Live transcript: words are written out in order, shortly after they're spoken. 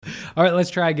All right, let's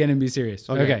try again and be serious.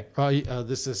 Okay.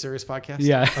 This is a serious podcast?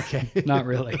 Yeah. Okay. Not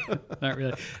really. Not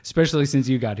really. Especially since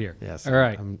you got here. Yes. All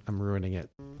right. I'm ruining it.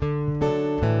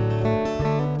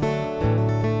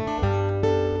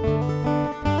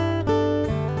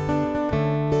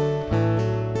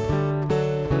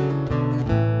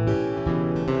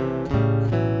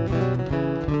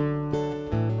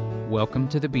 Welcome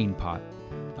to the Bean Pot.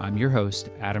 I'm your host,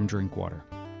 Adam Drinkwater.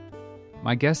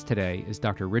 My guest today is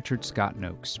Dr. Richard Scott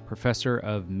Nokes, professor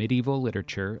of medieval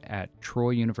literature at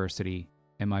Troy University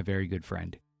and my very good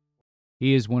friend.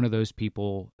 He is one of those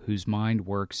people whose mind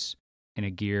works in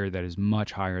a gear that is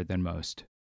much higher than most.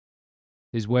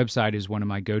 His website is one of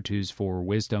my go-tos for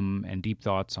wisdom and deep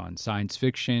thoughts on science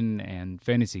fiction and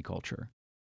fantasy culture.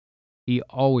 He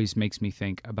always makes me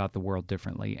think about the world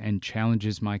differently and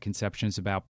challenges my conceptions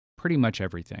about pretty much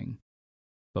everything.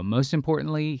 But most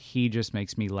importantly, he just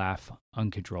makes me laugh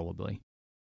uncontrollably.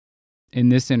 In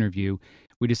this interview,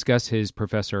 we discuss his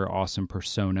Professor Awesome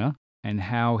persona and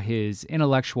how his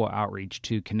intellectual outreach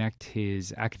to connect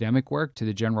his academic work to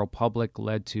the general public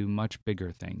led to much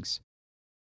bigger things.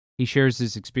 He shares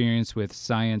his experience with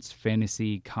science,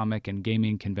 fantasy, comic, and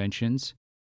gaming conventions.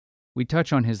 We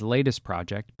touch on his latest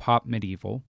project, Pop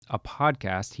Medieval, a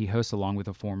podcast he hosts along with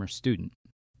a former student.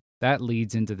 That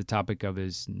leads into the topic of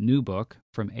his new book,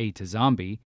 From A to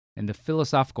Zombie, and the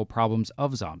philosophical problems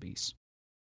of zombies.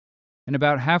 And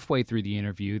about halfway through the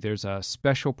interview, there's a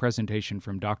special presentation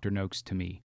from Dr. Nokes to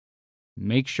me.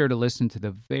 Make sure to listen to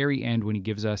the very end when he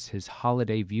gives us his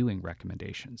holiday viewing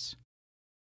recommendations.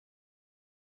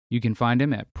 You can find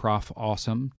him at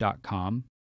profawesome.com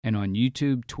and on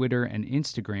YouTube, Twitter, and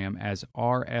Instagram as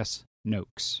RS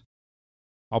Nokes.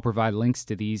 I'll provide links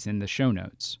to these in the show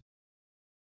notes.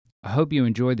 I hope you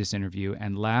enjoyed this interview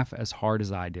and laugh as hard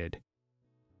as I did.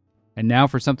 And now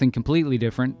for something completely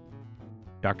different,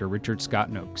 Dr. Richard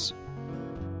Scott Nokes.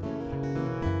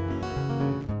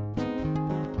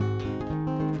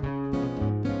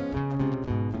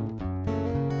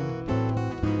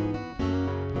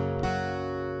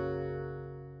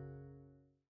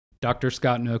 Dr.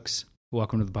 Scott Nokes,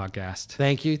 welcome to the podcast.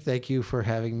 Thank you. Thank you for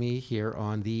having me here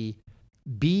on the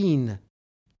Bean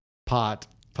Pot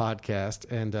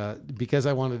podcast, and because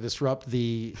I want to disrupt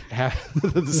the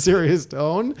serious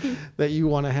tone that you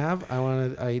want to have,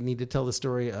 I need to tell the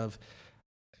story of.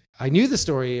 I knew the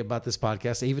story about this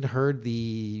podcast. I even heard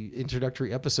the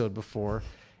introductory episode before,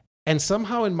 and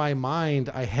somehow in my mind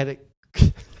I had it.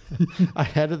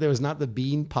 There was not the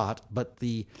bean pot, but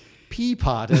the pea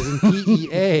pot, as in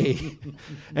PEA,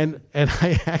 and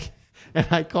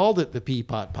I called it the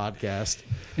Peapot Podcast.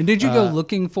 And did you go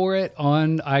looking for it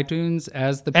on iTunes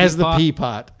as the Peapot? As the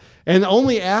Peapot. And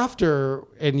only after,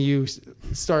 and you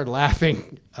started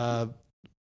laughing,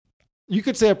 you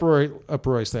could say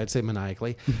uproariously, I'd say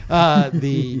maniacally.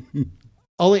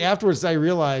 Only afterwards I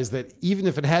realized that even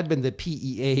if it had been the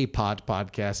PEA Pot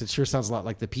Podcast, it sure sounds a lot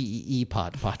like the PEE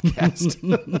Pot Podcast.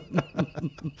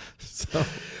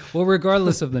 Well,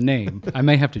 regardless of the name, I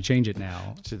may have to change it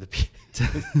now to the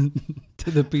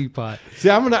to the Peapot. See,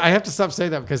 I have to stop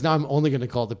saying that because now I'm only going to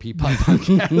call it the Peapot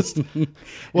Podcast.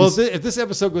 Well, if this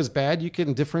episode goes bad, you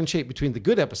can differentiate between the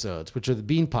good episodes, which are the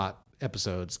Bean Pot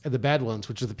episodes, and the bad ones,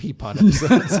 which are the Peapot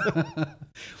episodes.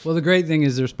 Well, the great thing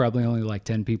is there's probably only like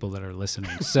 10 people that are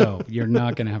listening, so you're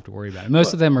not going to have to worry about it.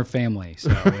 Most of them are family,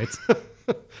 so it's...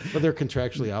 But they're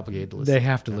contractually obligated to listen. They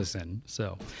have to listen.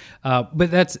 So,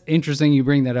 but that's interesting you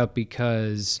bring that up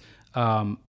because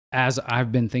as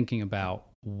I've been thinking about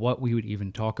what we would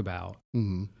even talk about,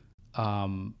 I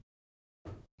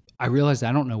realized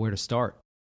I don't know where to start.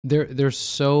 There's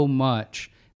so much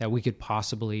that we could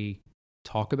possibly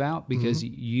talk about because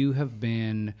you have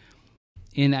been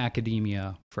in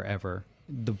academia forever.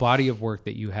 The body of work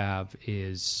that you have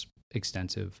is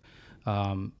extensive.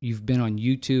 You've been on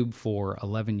YouTube for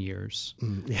 11 years.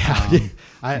 Yeah,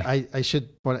 I should.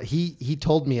 He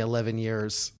told me 11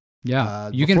 years.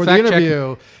 Yeah, you can fact the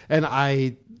interview, and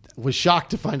I was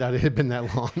shocked to find out it had been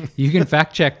that long. You can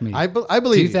fact check me. I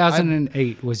believe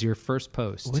 2008 was your first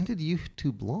post. When did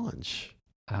YouTube launch?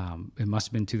 It must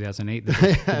have been 2008,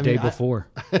 the day before.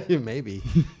 Maybe.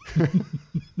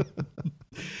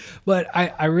 But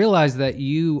I realized that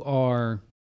you're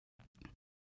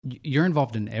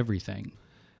involved in everything.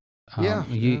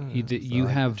 You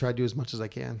have tried to do as much as I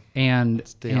can and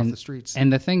stay off the streets.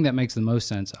 And the thing that makes the most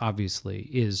sense, obviously,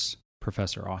 is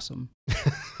Professor Awesome.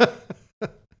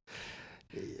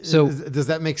 So does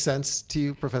that make sense to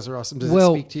you, Professor Awesome? Does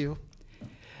it speak to you?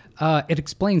 It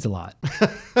explains a lot.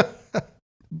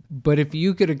 But if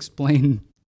you could explain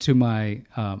to my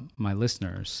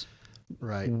listeners,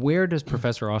 right, where does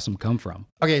Professor Awesome come from?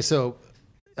 Okay, so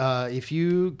If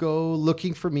you go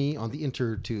looking for me on the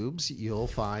intertubes, you'll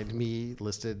find me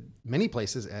listed many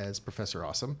places as Professor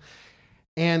Awesome.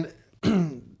 And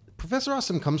Professor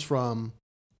Awesome comes from,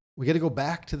 we got to go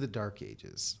back to the dark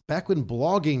ages, back when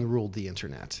blogging ruled the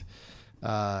internet.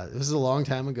 This is a long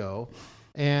time ago.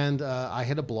 And I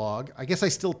had a blog. I guess I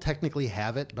still technically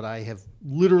have it, but I have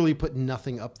literally put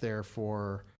nothing up there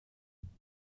for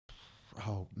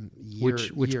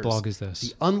Which years. blog is this?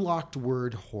 The Unlocked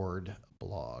Word Horde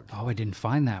blog. Oh, I didn't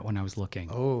find that when I was looking.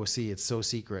 Oh, see, it's so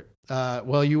secret.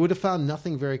 Well, you would have found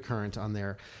nothing very current on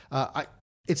there.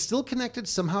 It's still connected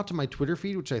somehow to my Twitter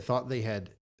feed, which I thought they had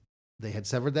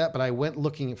severed that, but I went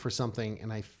looking for something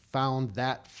and I found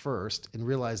that first and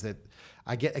realized that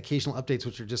I get occasional updates,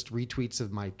 which are just retweets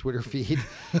of my Twitter feed.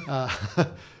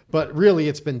 But really,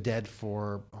 it's been dead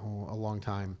for a long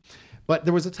time. But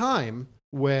there was a time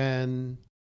when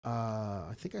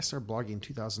I think I started blogging in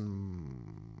 2000,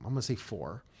 I'm going to say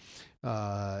 4.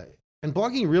 And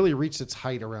blogging really reached its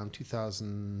height around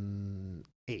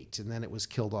 2008, and then it was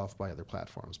killed off by other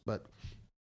platforms. But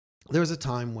there was a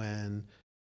time when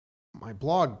my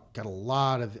blog got a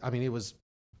lot of, it was,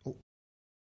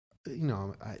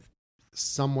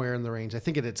 somewhere in the range, I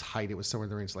think at its height, it was somewhere in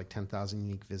the range of like 10,000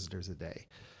 unique visitors a day,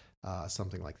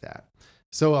 something like that.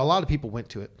 So a lot of people went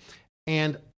to it.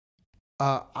 And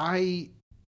no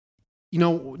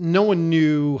one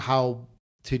knew how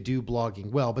to do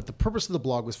blogging well, but the purpose of the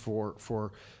blog was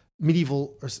for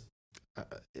medieval,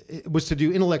 it was to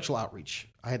do intellectual outreach.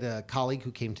 I had a colleague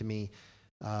who came to me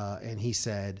and he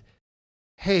said,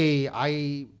 hey,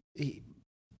 I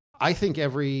think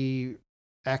every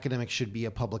academic should be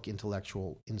a public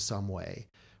intellectual in some way.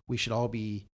 We should all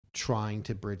be trying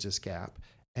to bridge this gap.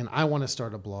 And I want to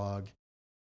start a blog,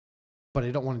 but I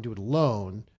don't want to do it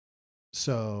alone.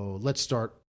 So let's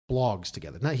start blogs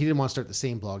together. Now, he didn't want to start the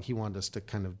same blog. He wanted us to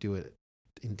kind of do it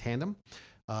in tandem.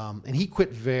 And he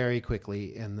quit very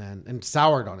quickly and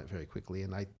soured on it very quickly.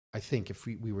 And I think if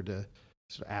we were to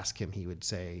sort of ask him, he would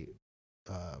say,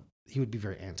 he would be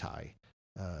very anti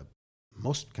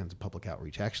most kinds of public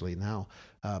outreach actually now.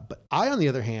 But I, on the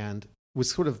other hand, was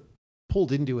sort of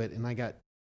pulled into it, and I got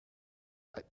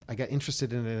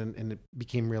interested in it, and it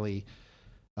became really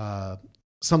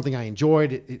something I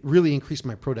enjoyed. It really increased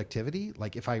my productivity.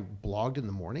 Like if I blogged in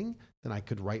the morning, then I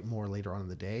could write more later on in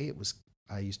the day.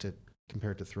 I used to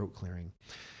compare it to throat clearing.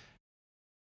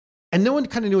 And no one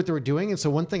kind of knew what they were doing. And so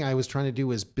one thing I was trying to do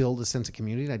was build a sense of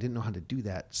community, and I didn't know how to do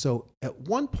that. So at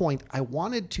one point, I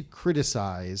wanted to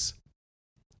criticize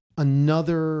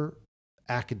another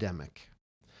academic,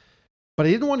 but I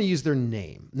didn't want to use their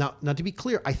name. Now, to be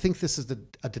clear, I think this is a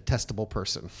detestable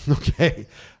person. Okay.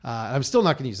 I'm still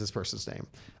not going to use this person's name.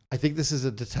 I think this is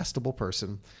a detestable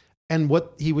person. And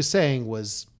what he was saying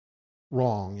was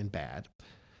wrong and bad.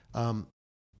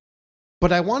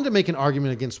 But I wanted to make an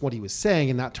argument against what he was saying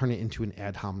and not turn it into an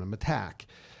ad hominem attack,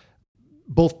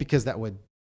 both because that would,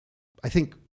 I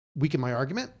think, weaken my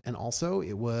argument, and also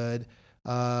it would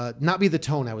not be the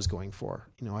tone I was going for.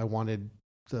 I wanted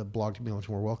the blog to be much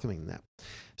more welcoming than that.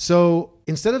 So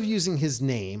instead of using his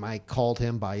name, I called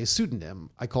him by his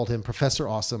pseudonym. I called him Professor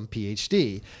Awesome,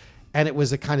 PhD. And it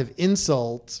was a kind of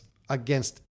insult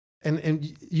against,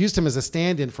 and used him as a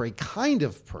stand-in for a kind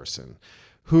of person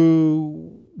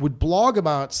who would blog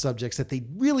about subjects that they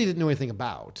really didn't know anything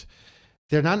about.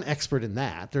 They're not an expert in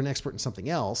that. They're an expert in something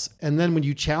else. And then when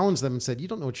you challenge them and said, you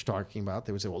don't know what you're talking about,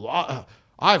 they would say, well,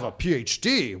 I have a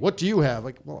PhD. What do you have?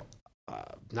 Like, well,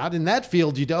 not in that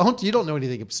field. You don't know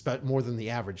anything more than the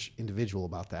average individual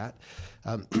about that.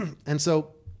 And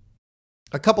so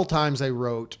a couple times I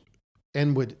wrote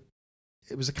and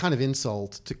it was a kind of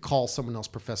insult to call someone else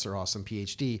Professor Awesome,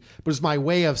 PhD, but it was my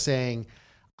way of saying,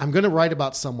 I'm going to write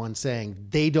about someone saying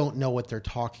they don't know what they're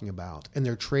talking about, and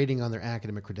they're trading on their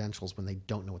academic credentials when they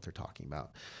don't know what they're talking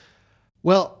about.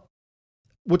 Well,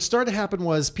 what started to happen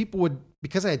was people would,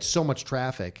 because I had so much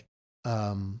traffic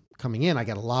coming in, I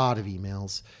got a lot of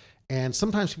emails, and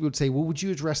sometimes people would say, well, would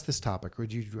you address this topic, or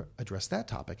would you address that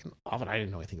topic? And often I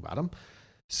didn't know anything about them.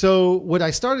 So what I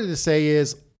started to say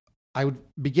is I would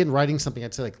begin writing something.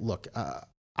 I'd say, like, look,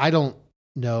 I don't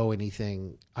know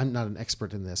anything. I'm not an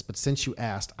expert in this, but since you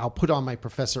asked, I'll put on my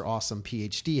Professor Awesome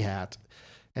PhD hat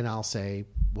and I'll say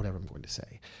whatever I'm going to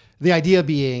say. The idea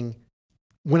being,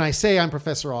 when I say I'm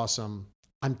Professor Awesome,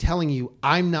 I'm telling you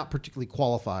I'm not particularly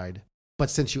qualified, but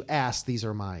since you asked, these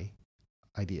are my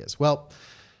ideas. Well,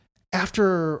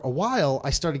 after a while, I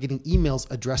started getting emails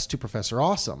addressed to Professor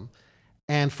Awesome.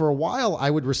 And for a while, I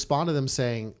would respond to them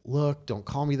saying, look, don't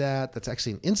call me that. That's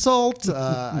actually an insult.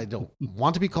 I don't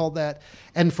want to be called that.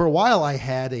 And for a while, I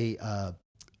had a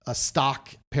a stock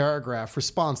paragraph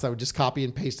response that I would just copy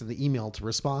and paste in the email to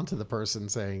respond to the person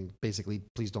saying, basically,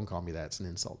 please don't call me that. It's an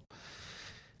insult.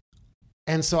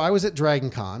 And so I was at Dragon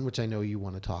Con, which I know you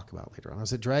want to talk about later on. I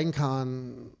was at Dragon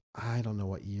Con, I don't know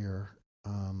what year.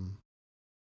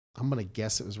 I'm going to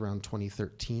guess it was around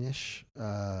 2013-ish,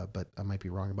 but I might be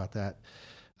wrong about that.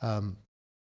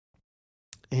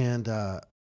 And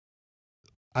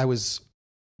I was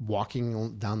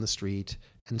walking down the street,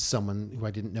 and someone who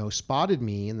I didn't know spotted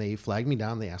me, and they flagged me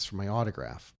down. They asked for my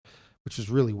autograph, which was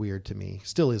really weird to me.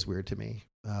 Still is weird to me.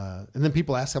 And then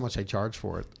people ask how much I charge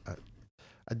for it.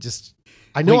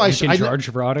 I know I should charge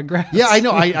for autographs. Yeah, I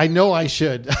know. I know I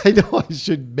should. I know I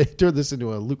should turn this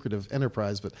into a lucrative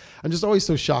enterprise, but I'm just always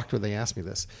so shocked when they ask me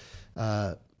this.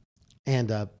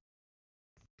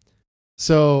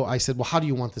 So I said, well, how do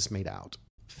you want this made out?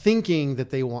 Thinking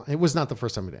that it was not the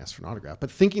first time I'd asked for an autograph,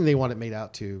 but thinking they want it made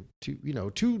out to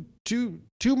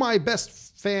my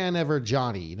best fan ever,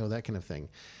 Johnny, that kind of thing.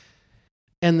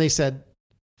 And they said,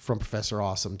 from Professor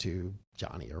Awesome to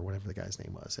Johnny, or whatever the guy's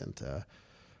name was.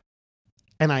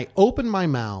 And I opened my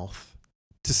mouth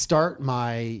to start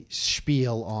my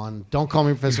spiel on, don't call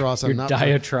me Professor Awesome. Your not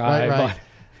diatribe. Right.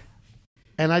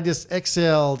 And I just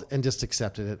exhaled and just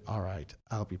accepted it. All right,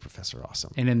 I'll be Professor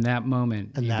Awesome. And in that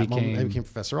moment, I became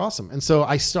Professor Awesome. And so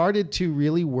I started to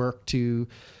really work to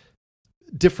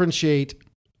differentiate.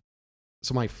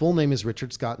 So my full name is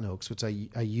Richard Scott Nokes, which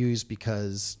I use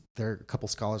because there are a couple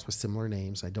scholars with similar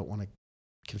names. I don't want to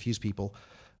confuse people.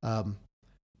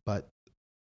 But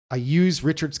I use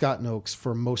Richard Scott Nokes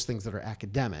for most things that are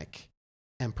academic,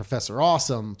 and Professor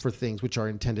Awesome for things which are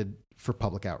intended for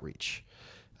public outreach.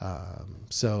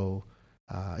 So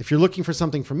if you're looking for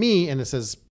something from me and it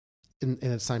says, and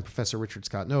it's signed Professor Richard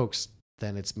Scott Nokes,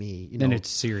 then it's me, then it's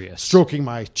serious, stroking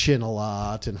my chin a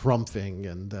lot and harumping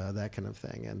and that kind of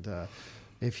thing. And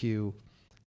if you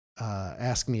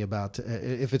ask me about,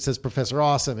 if it says Professor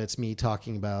Awesome, it's me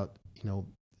talking about,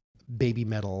 baby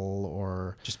metal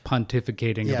or just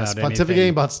pontificating about pontificating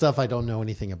about stuff I don't know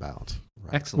anything about.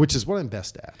 Right? Excellent. Which is what I'm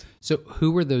best at. So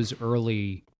who were those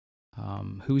early,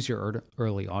 who's your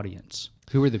early audience?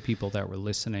 Who were the people that were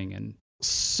listening and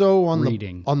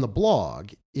reading? On the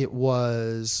blog, it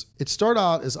started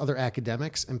out as other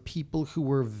academics and people who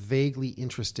were vaguely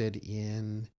interested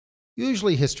in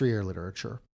usually history or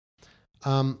literature.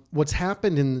 What's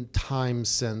happened in the time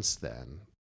since then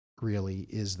really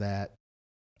is that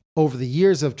over the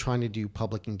years of trying to do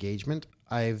public engagement,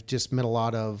 I've just met a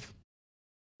lot of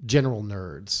general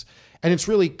nerds, and it's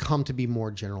really come to be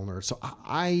more general nerds. So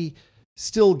I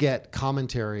still get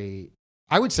commentary.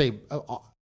 I would say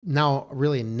now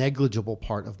really a negligible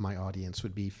part of my audience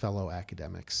would be fellow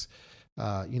academics.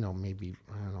 Maybe,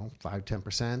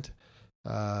 5-10%.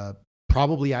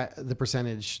 Probably the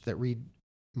percentage that read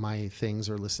my things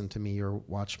or listen to me or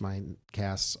watch my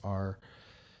casts are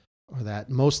that.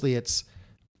 Mostly it's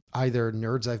either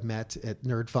nerds I've met at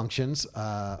nerd functions,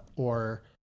 or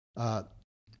I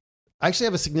actually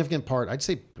have a significant part. I'd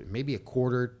say maybe a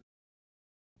quarter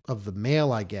of the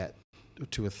mail I get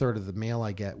to a third of the mail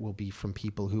I get will be from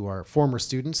people who are former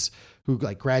students who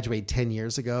graduated 10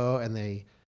 years ago, and they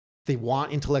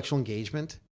want intellectual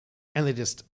engagement, and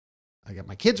I got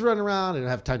my kids running around and I don't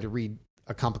have time to read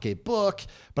a complicated book,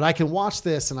 but I can watch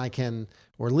this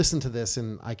or listen to this,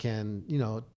 and I can,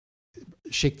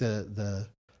 shake the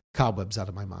cobwebs out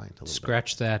of my mind a little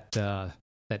Scratch bit. that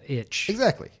itch.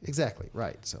 Exactly.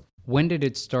 Right. So when did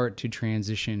it start to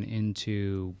transition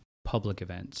into public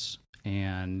events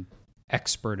and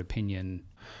expert opinion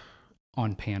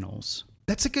on panels?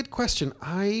 That's a good question.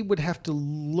 I would have to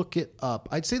look it up.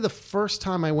 I'd say the first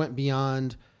time I went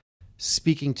beyond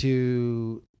speaking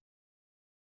to,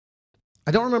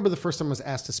 I don't remember the first time I was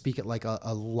asked to speak at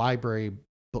a library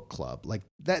book club.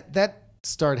 That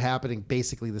started happening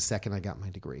basically the second I got my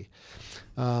degree.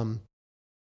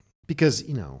 Because,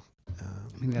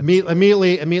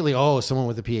 immediately, someone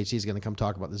with a PhD is going to come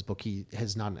talk about this book he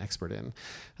is not an expert in.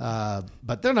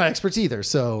 But they're not experts either,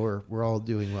 so we're all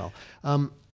doing well.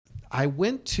 I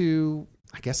went to,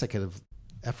 I guess I could have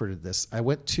efforted this. I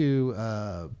went to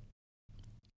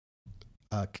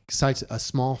a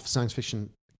small science fiction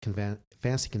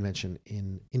fantasy convention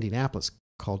in Indianapolis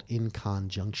called InCon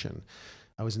Junction.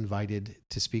 I was invited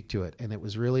to speak to it, and it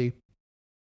was really,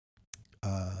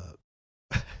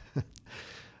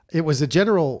 it was a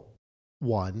general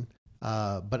one,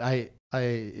 but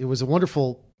it was a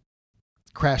wonderful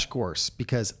crash course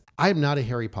because I'm not a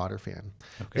Harry Potter fan.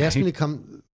 Okay. They asked me to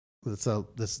come, so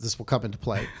this will come into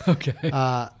play. Okay.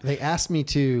 They asked me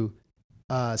to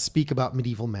speak about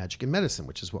medieval magic and medicine,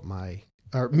 which is what my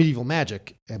or medieval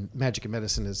magic, and magic and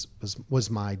medicine was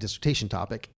my dissertation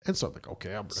topic. And so I'm like, okay,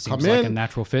 I'm going to come Seems like in. a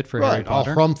natural fit for Right, Harry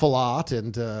Potter. I'll harumph a lot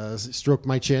and stroke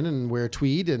my chin and wear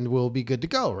tweed and we'll be good to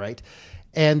go, right?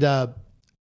 And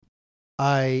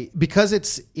because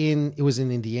it was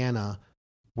in Indiana,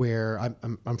 where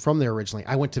I'm from there originally.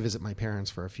 I went to visit my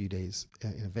parents for a few days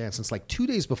in advance. And it's like 2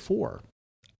 days before,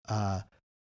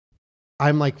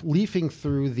 I'm like leafing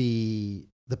through the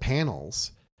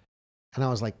panels, and I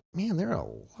was like, man, there are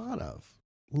a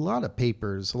lot of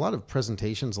papers, a lot of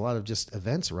presentations, a lot of just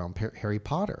events around Harry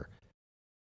Potter.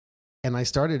 And I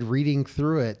started reading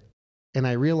through it, and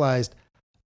I realized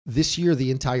this year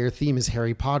the entire theme is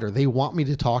Harry Potter. They want me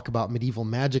to talk about medieval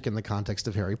magic in the context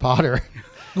of Harry Potter.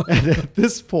 And at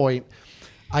this point,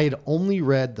 I had only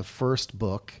read the first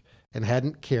book and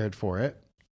hadn't cared for it.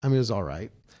 I mean, it was all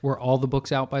right. Were all the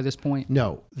books out by this point?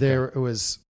 No, there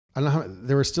was. I don't know.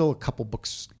 There were still a couple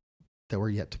books that were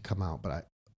yet to come out, but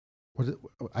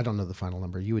I don't know the final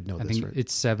number. You would know I this, think right?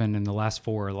 it's 7, and the last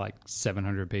 4 are like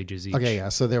 700 pages each. Okay, yeah.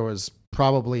 So there was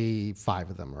probably 5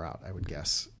 of them are out, I would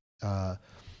guess.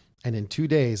 And in 2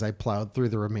 days, I plowed through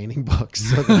the remaining books.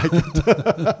 So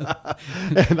that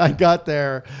and I got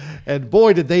there, and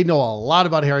boy, did they know a lot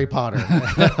about Harry Potter.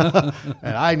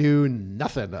 And I knew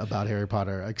nothing about Harry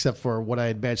Potter except for what I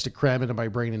had managed to cram into my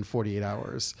brain in 48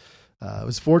 hours. I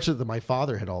was fortunate that my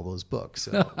father had all those books.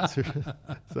 So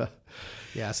that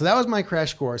was my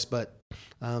crash course. But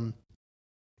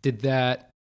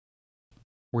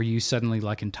were you suddenly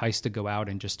like enticed to go out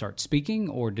and just start speaking,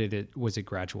 or was it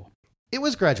gradual? It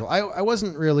was gradual. I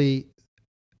wasn't really.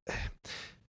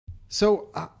 So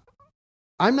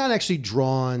I'm not actually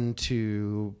drawn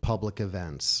to public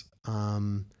events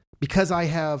because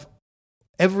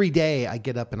every day I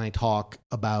get up and I talk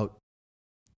about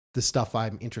the stuff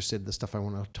I'm interested in, the stuff I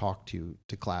want to talk to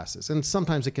classes. And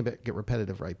sometimes it can get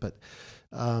repetitive, right? But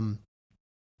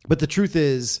the truth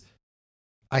is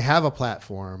I have a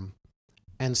platform.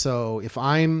 And so if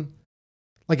I'm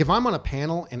on a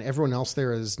panel and everyone else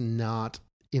there is not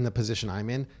in the position I'm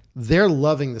in, they're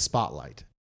loving the spotlight.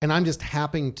 And I'm just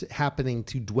happening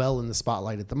to dwell in the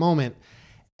spotlight at the moment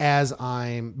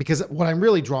because what I'm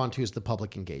really drawn to is the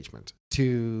public engagement,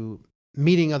 to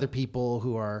meeting other people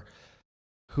who are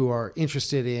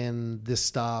interested in this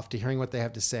stuff, to hearing what they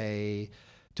have to say,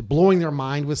 to blowing their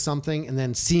mind with something and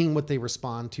then seeing what they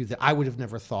respond to that I would have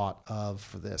never thought of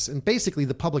for this. And basically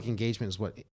the public engagement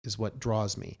is what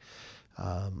draws me.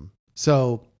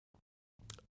 So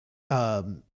I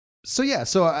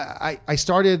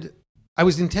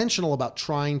was intentional about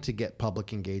trying to get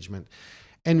public engagement,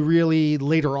 and really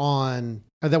later on,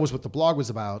 that was what the blog was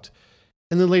about.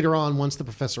 And then later on, once the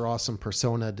Professor Awesome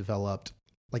persona developed,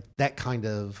 like that kind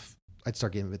of, I'd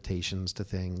start getting invitations to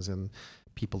things and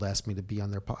people to ask me to be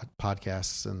on their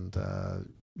podcasts and,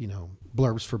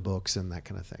 blurbs for books and that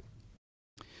kind of thing.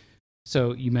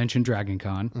 So you mentioned Dragon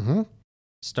Con. Mm-hmm.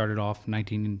 Started off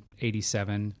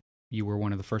 1987. You were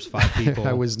one of the first 5 people.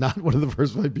 I was not one of the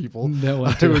first 5 people. No,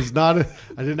 I was not.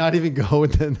 I did not even go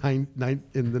in the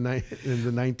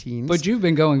 19s. But you've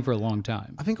been going for a long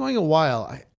time. I've been going a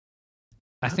while.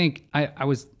 I think I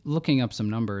was looking up some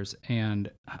numbers, and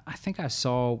I think I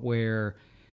saw where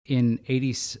in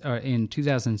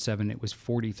 2007 it was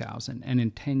 40,000, and in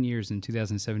 10 years in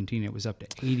 2017 it was up to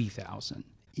 80,000.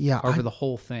 Yeah, over the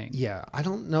whole thing. Yeah, I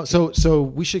don't know. So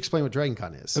we should explain what Dragon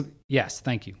Con is. Yes,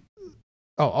 thank you.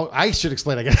 Oh, I should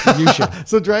explain. I guess You should.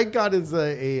 So Dragon Con is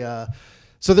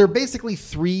so they're basically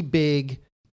 3 big.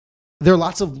 There are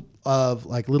lots of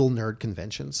like little nerd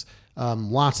conventions.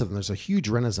 Lots of them. There's a huge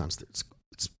renaissance. It's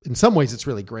in some ways it's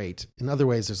really great. In other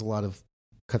ways, there's a lot of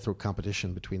cutthroat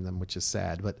competition between them, which is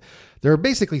sad. But there are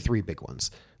basically 3 big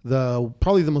ones.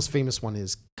 Probably the most famous one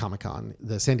is Comic-Con,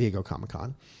 the San Diego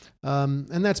Comic-Con.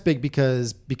 And that's big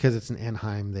because it's in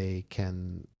Anaheim. They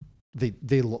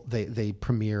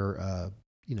premiere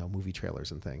movie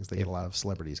trailers and things. They get a lot of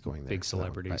celebrities going there. Big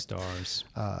celebrity stars.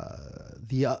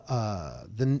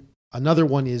 Another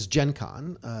one is Gen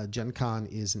Con. Gen Con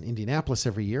is in Indianapolis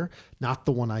every year, not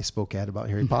the one I spoke at about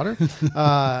Harry Potter.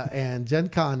 And Gen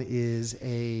Con is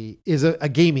a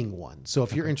gaming one. So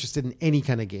if you're interested in any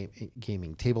kind of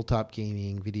gaming, tabletop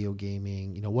gaming, video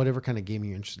gaming, whatever kind of gaming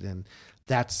you're interested in,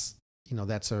 that's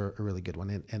a really good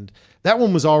one. And that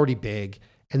one was already big.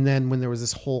 And then when there was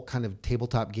this whole kind of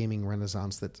tabletop gaming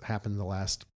renaissance that happened in the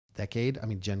last decade, I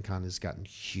mean, Gen Con has gotten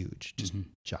huge, just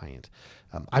giant.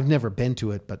 I've never been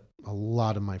to it, but a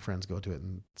lot of my friends go to it.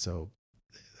 And so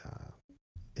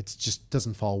it just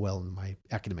doesn't fall well in my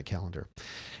academic calendar.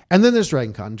 And then there's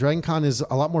DragonCon. DragonCon is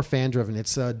a lot more fan driven.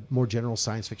 It's a more general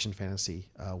science fiction fantasy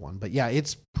one, but yeah,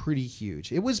 it's pretty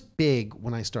huge. It was big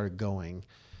when I started going,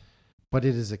 but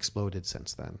it has exploded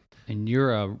since then. And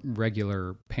you're a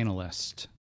regular panelist.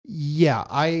 Yeah,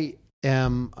 I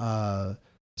am.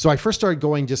 So I first started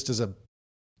going just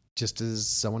as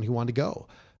someone who wanted to go,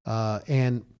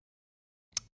 and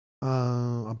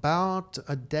about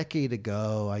a decade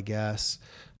ago, I guess,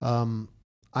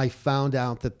 I found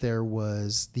out that there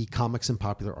was the Comics and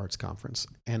Popular Arts Conference,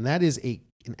 and that is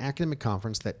an academic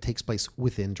conference that takes place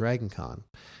within DragonCon.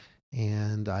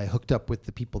 And I hooked up with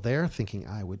the people there, thinking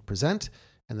I would present,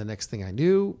 and the next thing I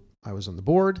knew, I was on the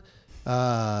board.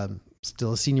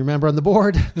 Still a senior member on the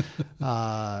board.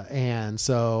 And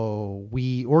so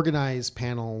we organize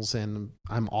panels, and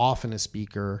I'm often a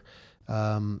speaker.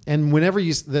 And whenever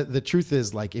the truth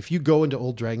is, like, if you go into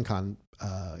old DragonCon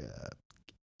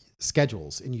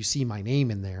schedules and you see my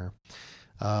name in there,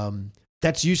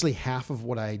 that's usually half of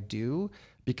what I do,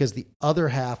 because the other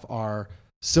half are,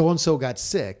 so-and-so got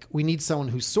sick. We need someone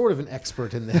who's sort of an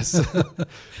expert in this.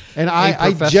 And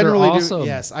I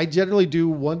generally do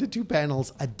 1 to 2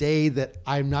 panels a day that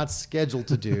I'm not scheduled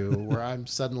to do, where I'm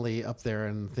suddenly up there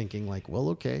and thinking like, well,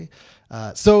 okay.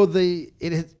 So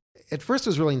at first it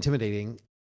was really intimidating,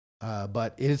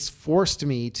 but it's forced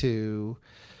me to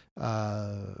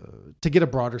get a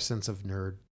broader sense of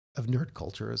nerd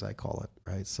culture, as I call it.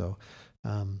 Right.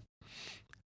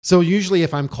 So usually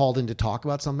if I'm called in to talk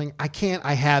about something,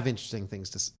 I have interesting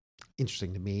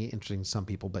to me, interesting to some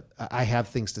people, but I have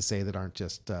things to say that aren't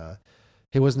just,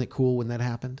 hey, wasn't it cool when that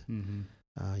happened?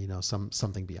 Mm-hmm.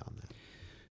 Something beyond that.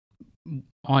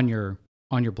 On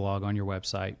your blog, on your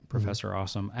website, Professor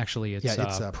Awesome. Actually, it's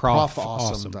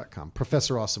profawesome.com.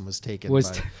 Professor Awesome was taken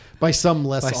by some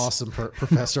less awesome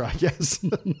professor, I guess.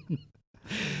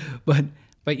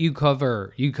 But you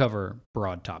cover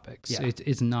broad topics. Yeah.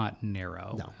 It's not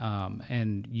narrow. No.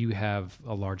 And you have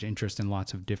a large interest in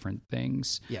lots of different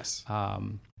things. Yes.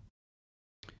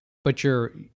 But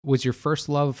was your first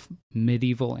love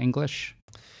medieval English?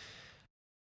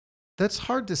 That's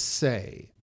hard to say.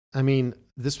 I mean,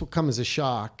 this will come as a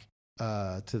shock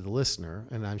to the listener,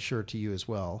 and I'm sure to you as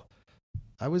well.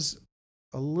 I was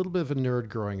a little bit of a nerd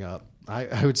growing up.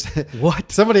 I would say.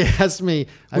 What? Somebody asked me.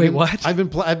 What? I've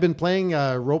been playing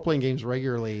role playing games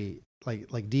regularly,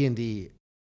 like D&D.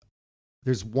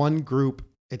 There's one group.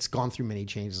 It's gone through many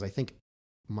changes. I think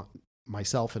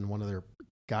myself and one other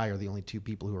guy are the only 2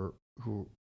 people who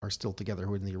are still together,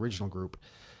 who are in the original group.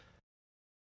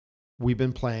 We've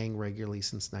been playing regularly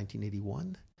since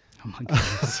 1981. Oh my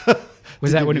goodness.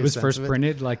 Was that when it was first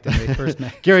printed? Like they first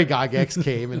met? Gary Gygax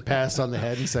came and passed on the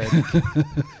head and said,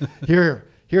 Here,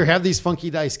 have these funky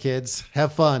dice, kids.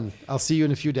 Have fun. I'll see you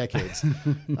in a few decades.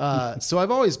 So I've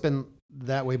always been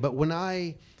that way. But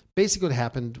basically what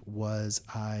happened was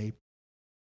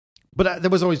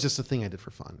that was always just a thing I did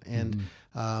for fun. And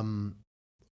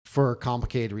for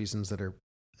complicated reasons that are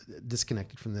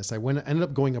disconnected from this, I ended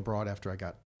up going abroad after I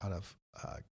got out of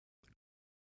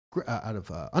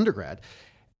undergrad.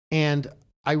 And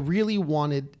I really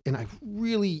wanted,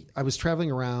 I was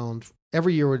traveling around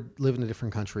every year, would live in a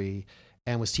different country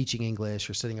and was teaching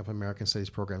English or setting up American studies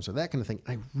programs or that kind of thing.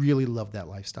 I really loved that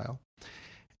lifestyle.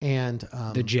 And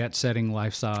the jet setting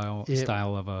style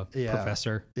of a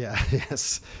professor. Yeah.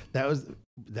 Yes. That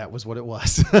was what it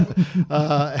was.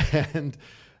 And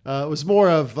it was more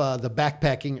of the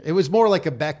backpacking. It was more like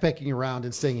a backpacking around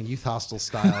and staying in youth hostel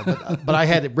style. But I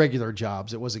had regular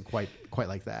jobs. It wasn't quite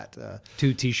like that.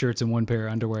 2 T-shirts and 1 pair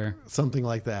of underwear. Something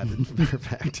like that. In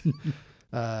fact.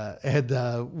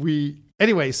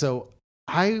 Anyway, so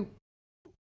I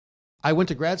went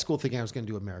to grad school thinking I was going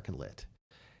to do American Lit.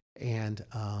 And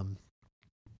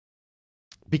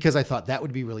because I thought that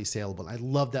would be really saleable. I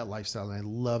loved that lifestyle and I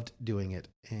loved doing it.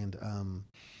 And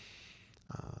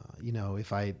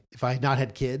if I had not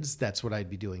had kids, that's what I'd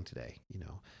be doing today.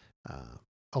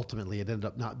 Ultimately, it ended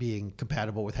up not being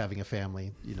compatible with having a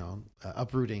family.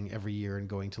 Uprooting every year and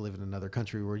going to live in another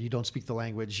country where you don't speak the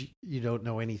language, you don't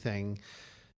know anything.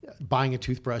 Buying a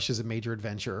toothbrush is a major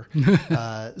adventure.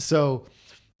 So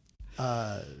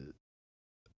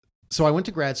I went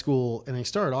to grad school and I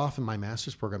started off in my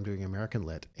master's program doing American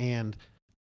Lit, and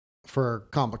for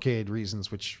complicated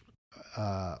reasons, which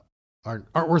aren't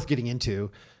worth getting into,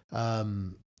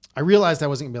 I realized I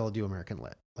wasn't gonna be able to do American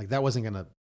Lit. Like that wasn't gonna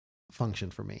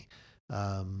function for me.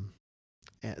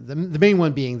 The main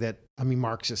one being that,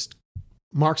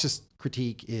 Marxist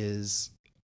critique is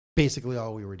basically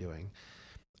all we were doing.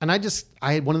 And I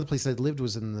had one of the places I'd lived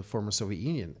was in the former Soviet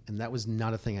Union, and that was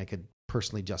not a thing I could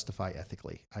personally justify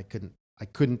ethically. I couldn't I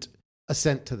couldn't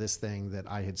assent to this thing that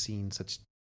I had seen such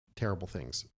terrible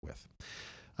things with.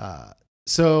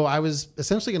 So I was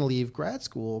essentially going to leave grad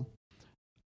school,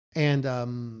 and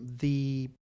the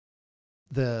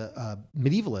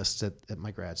medievalist at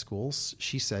my grad schools,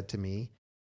 she said to me,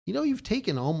 you've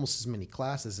taken almost as many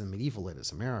classes in medieval lit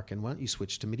as American. Why don't you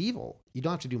switch to medieval? You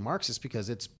don't have to do Marxist because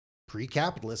it's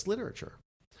pre-capitalist literature.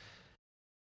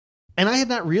 And I had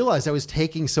not realized I was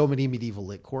taking so many medieval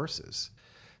lit courses.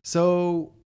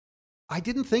 So I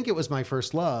didn't think it was my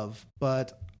first love,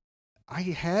 but I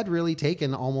had really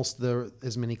taken almost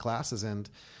as many classes, and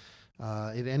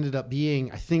it ended up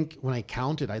being, I think when I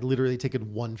counted, I literally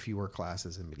taken one fewer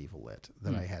classes in medieval lit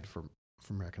than I had from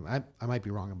American. I might be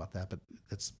wrong about that, but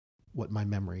that's what my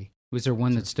memory. Was there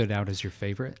one that stood out as your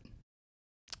favorite?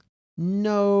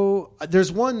 No,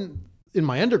 there's one in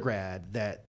my undergrad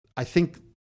that I think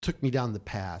took me down the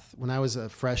path. When I was a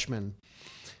freshman,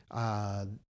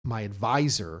 my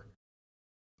advisor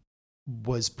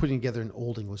was putting together an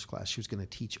Old English class. She was going to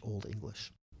teach Old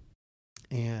English.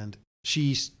 And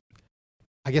she,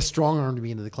 I guess, strong-armed me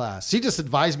into the class. She just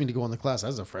advised me to go in the class. I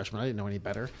was a freshman. I didn't know any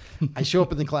better. I show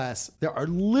up in the class. There are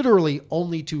literally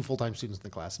only 2 full-time students in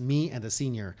the class, me and a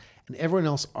senior. And everyone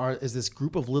else is this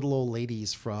group of little old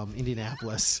ladies from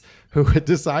Indianapolis who had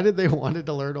decided they wanted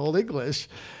to learn Old English.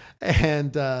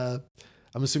 And I'm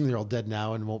assuming they're all dead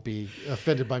now and won't be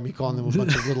offended by me calling them a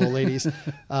bunch of little old ladies.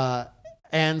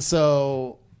 And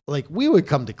so, like, we would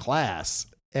come to class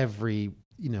every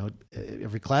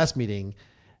class meeting,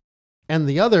 and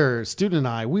the other student and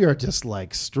I, we are just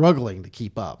like struggling to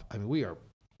keep up. I mean, we are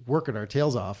working our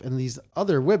tails off, and these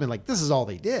other women, like, this is all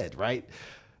they did, right?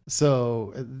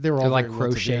 So they're all like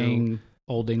crocheting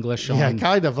Old English. Yeah,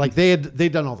 kind of like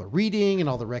they'd done all the reading and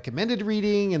all the recommended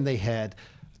reading, and they had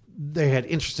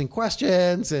interesting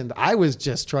questions, and I was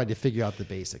just trying to figure out the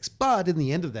basics. But in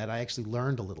the end of that, I actually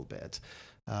learned a little bit,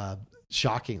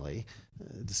 shockingly,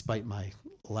 despite my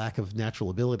lack of natural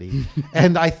ability.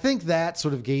 And I think that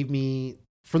sort of gave me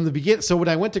from the beginning. So when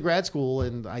I went to grad school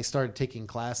and I started taking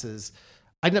classes,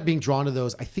 I ended up being drawn to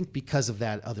those, I think, because of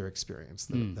that other experience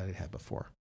that I'd had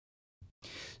before.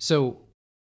 So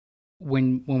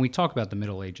when we talk about the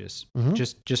Middle Ages,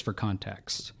 just for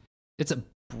context, it's a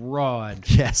broad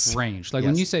range. Like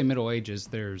when you say Middle Ages,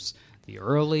 there's the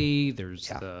early, there's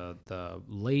the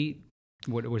late,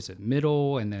 what was it,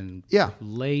 middle, and then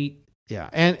late. Yeah.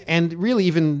 And really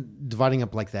even dividing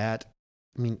up like that,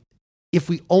 I mean, if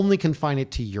we only confine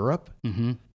it to Europe,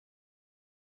 even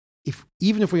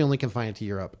if we only confine it to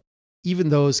Europe, even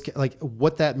those, like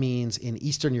what that means in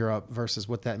Eastern Europe versus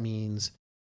what that means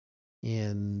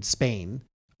in Spain,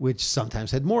 which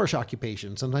sometimes had Moorish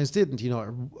occupation, sometimes didn't,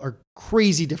 are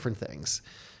crazy different things.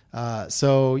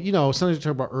 So, sometimes we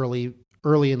talk about early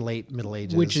and late Middle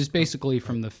Ages. Which is basically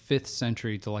from the 5th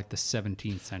century to like the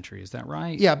 17th century. Is that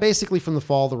right? Yeah, basically from the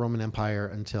fall of the Roman Empire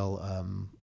until,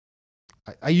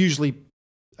 I usually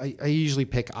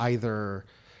pick either,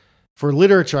 for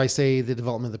literature, I say the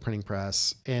development of the printing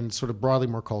press, and sort of broadly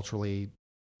more culturally,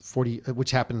 which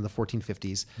happened in the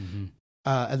 1450s.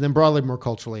 And then broadly more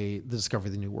culturally, the discovery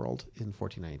of the New World in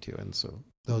 1492. And so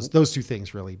those two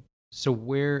things really. So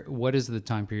what is the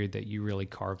time period that you really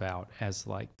carve out as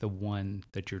like the one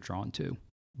that you're drawn to?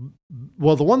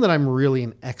 Well, the one that I'm really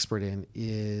an expert in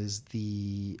is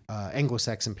the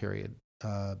Anglo-Saxon period.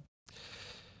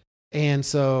 And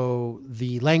so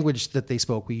the language that they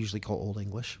spoke, we usually call Old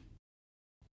English.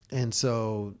 And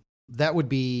so that would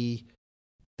be,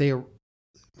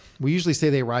 we usually say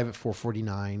they arrive at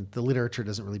 449. The literature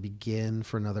doesn't really begin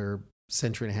for another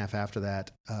century and a half after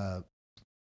that,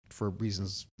 for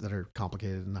reasons that are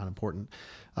complicated and not important.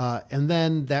 And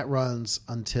then that runs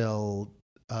until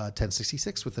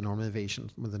 1066 with the Norman invasion,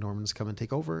 when the Normans come and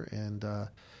take over, and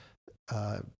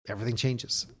everything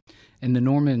changes. And the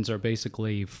Normans are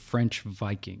basically French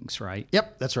Vikings, right?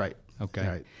 Yep, that's right. Okay.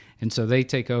 Right. And so they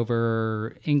take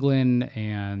over England,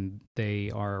 and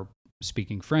they are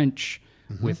speaking French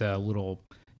with a little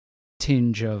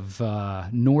tinge of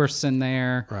Norse in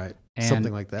there. Right.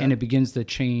 Something like that. And it begins to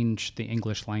change the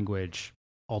English language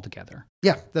altogether.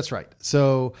 Yeah, that's right.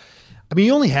 So, I mean,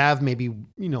 you only have maybe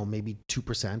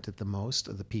 2% at the most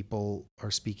of the people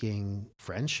are speaking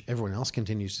French. Everyone else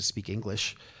continues to speak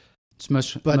English. It's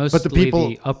mostly but the people,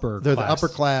 the upper they're class. The upper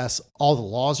class. All the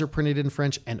laws are printed in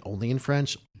French and only in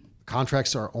French.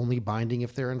 Contracts are only binding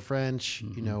if they're in French.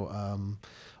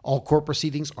 All court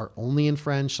proceedings are only in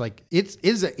French. Like it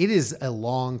is a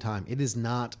long time. It is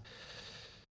not.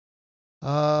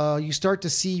 You start to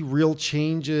see real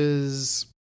changes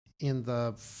in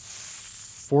the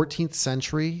 14th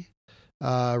century.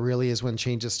 Really is when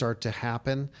changes start to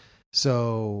happen.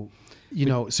 So,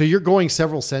 so you're going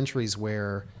several centuries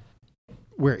where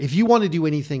if you want to do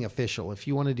anything official, if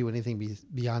you want to do anything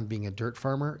beyond being a dirt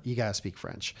farmer, you got to speak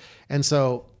French. And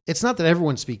so it's not that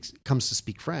everyone comes to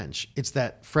speak French. It's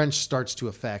that French starts to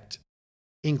affect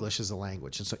English as a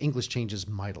language. And so English changes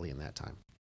mightily in that time.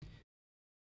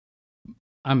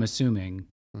 I'm assuming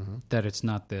that it's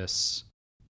not that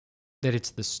it's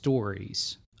the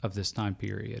stories of this time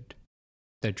period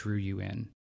that drew you in.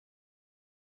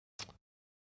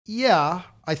 Yeah,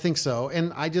 I think so.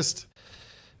 And I just,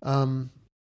 so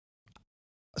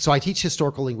I teach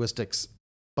historical linguistics,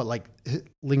 but like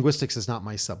linguistics is not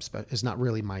my is not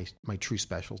really my true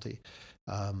specialty.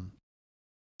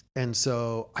 And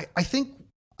so I think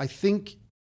I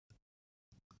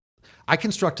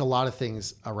construct a lot of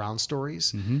things around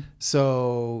stories.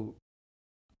 So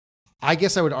I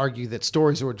guess I would argue that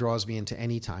stories are what draws me into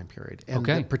any time period. And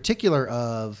the particular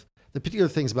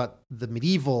things about the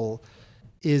medieval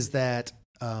is that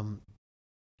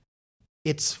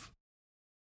it's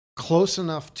close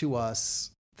enough to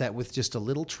us that with just a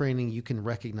little training, you can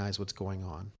recognize what's going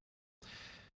on.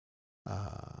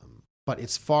 But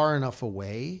it's far enough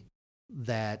away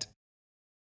that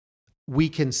we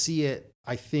can see it,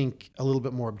 I think, a little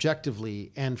bit more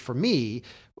objectively. And for me,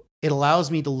 it allows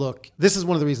me to look. This is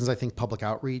one of the reasons I think public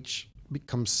outreach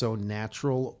becomes so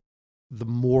natural. The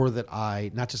more that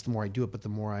not just the more I do it, but the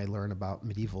more I learn about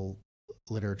medieval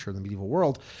literature in the medieval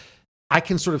world, I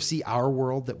can sort of see our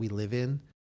world that we live in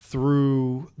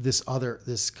through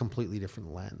this completely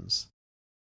different lens.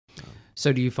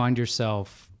 So do you find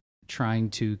yourself trying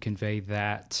to convey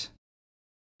that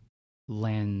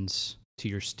lens to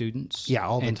your students? Yeah,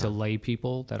 all the time. And to lay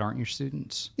people that aren't your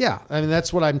students? Yeah, I mean,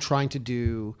 that's what I'm trying to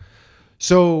do.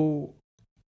 So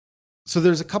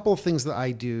there's a couple of things that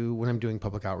I do when I'm doing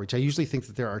public outreach. I usually think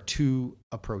that there are two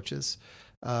approaches.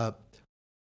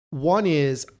 One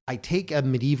is I take a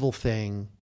medieval thing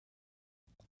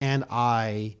and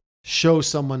I show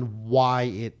someone why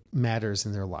it matters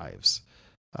in their lives.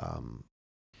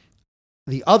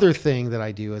 The other thing that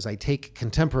I do is I take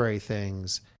contemporary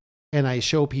things and I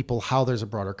show people how there's a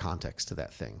broader context to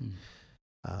that thing.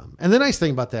 And the nice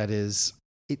thing about that is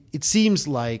it seems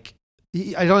like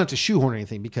I don't have to shoehorn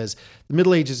anything because the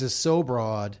Middle Ages is so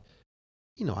broad.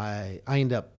 I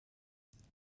end up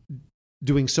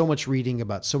doing so much reading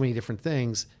about so many different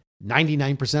things.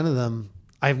 99% of them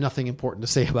I have nothing important to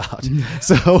say about.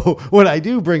 So when I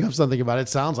do bring up something about it, it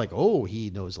sounds like, oh, he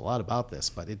knows a lot about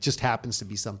this, but it just happens to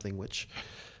be something which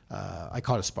I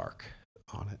caught a spark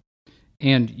on it.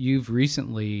 And you've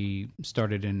recently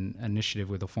started an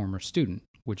initiative with a former student,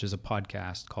 which is a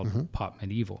podcast called Pop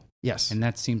Medieval. Yes. And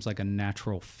that seems like a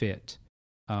natural fit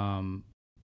of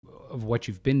what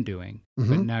you've been doing,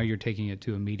 but now you're taking it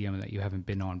to a medium that you haven't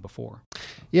been on before.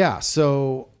 Yeah.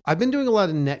 So I've been doing a lot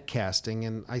of netcasting,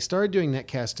 and I started doing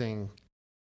netcasting,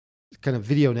 kind of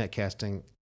video netcasting.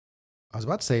 I was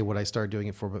about to say what I started doing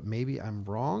it for, but maybe I'm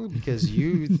wrong because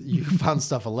you found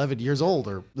stuff 11 years old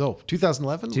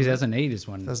 2011? 2008 is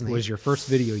when was your first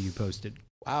video you posted.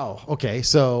 Wow. Okay.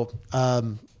 So,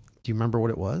 do you remember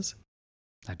what it was?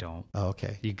 I don't. Oh,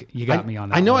 okay. You got me on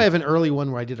that. I know one. I have an early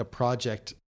one where I did a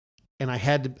project and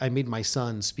I made my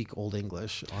son speak Old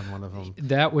English on one of them.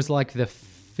 That was like the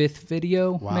fifth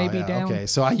video, down. Okay.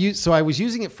 So I was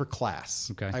using it for class.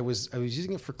 Okay. I was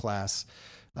using it for class.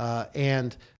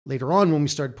 And later on, when we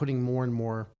started putting more and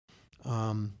more,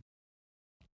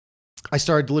 I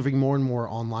started delivering more and more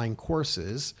online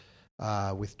courses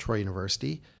with Troy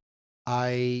University.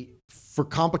 For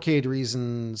complicated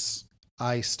reasons,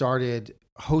 I started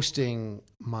hosting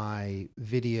my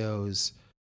videos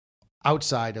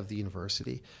outside of the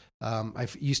university. I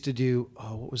used to do,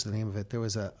 what was the name of it? There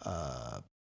was a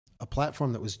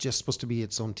platform that was just supposed to be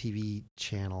its own TV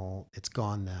channel. It's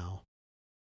gone now.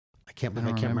 I can't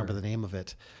remember the name of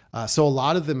it. So a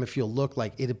lot of them, if you'll look,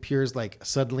 like it appears like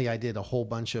suddenly I did a whole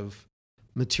bunch of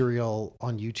material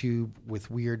on YouTube with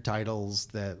weird titles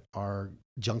that are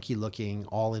junky looking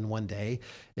all in one day.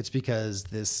 It's because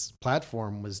this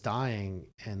platform was dying.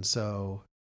 And so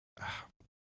I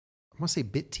want to say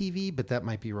Bit TV, but that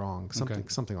might be wrong.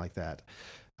 Something like that.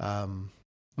 I'm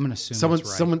going to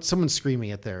assume someone's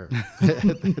screaming at their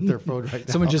their phone right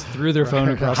now. Someone just threw their phone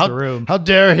across the room. How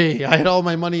dare he? I had all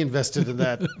my money invested in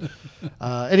that.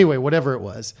 Anyway, whatever it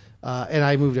was. And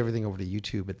I moved everything over to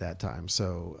YouTube at that time.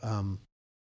 So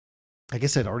I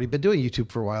guess I'd already been doing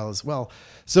YouTube for a while as well.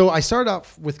 So I started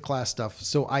off with class stuff.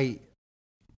 So I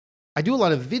do a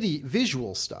lot of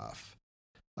visual stuff.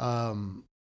 And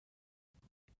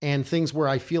things where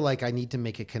I feel like I need to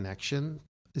make a connection.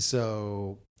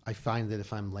 So I find that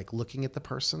if I'm like looking at the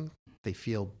person, they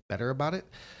feel better about it.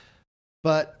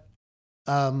 But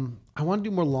I want to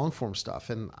do more long form stuff.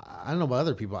 And I don't know about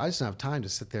other people. I just don't have time to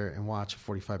sit there and watch a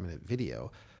 45-minute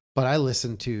video. But I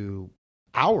listen to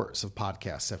hours of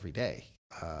podcasts every day.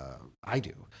 I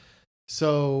do.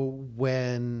 So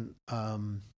when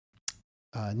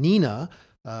Nina,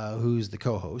 who's the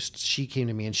co-host, she came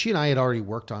to me, and she and I had already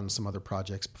worked on some other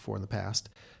projects before in the past.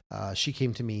 She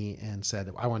came to me and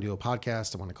said, I want to do a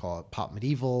podcast. I want to call it Pop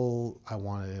Medieval. I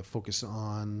want to focus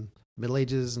on Middle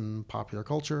Ages and popular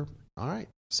culture. All right.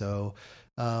 So,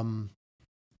 and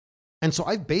so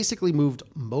I've basically moved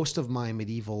most of my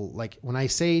medieval, like when I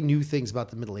say new things about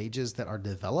the Middle Ages that are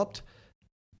developed,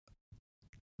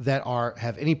 that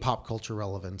have any pop culture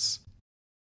relevance,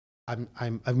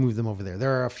 I've moved them over there.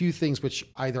 There are a few things which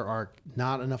either are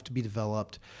not enough to be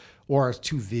developed or are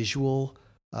too visual.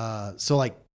 So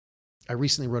like I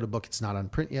recently wrote a book. It's not on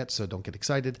print yet, so don't get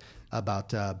excited,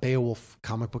 about Beowulf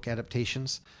comic book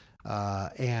adaptations.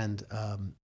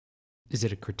 Is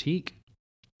it a critique?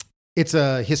 It's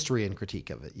a history and critique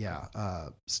of it. Yeah.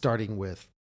 Starting with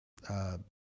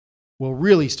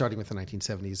really starting with the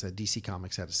 1970s, DC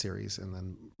Comics had a series, and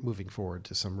then moving forward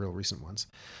to some real recent ones.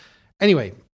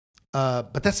 Anyway,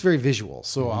 but that's very visual.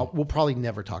 So we'll probably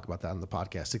never talk about that on the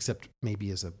podcast, except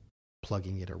maybe as a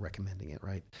plugging it or recommending it,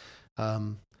 right?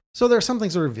 So there are some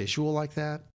things that are visual like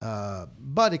that.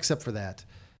 But except for that,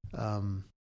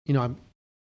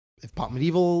 if Pop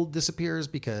Medieval disappears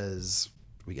because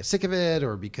we get sick of it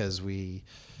or because we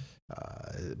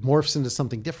morphs into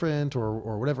something different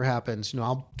or whatever happens,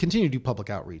 I'll continue to do public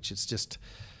outreach. It's just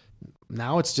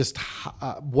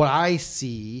what I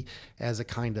see as a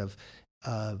kind of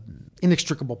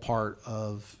inextricable part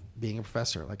of being a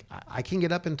professor. Like I can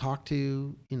get up and talk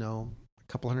to, a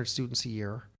couple hundred students a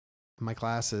year in my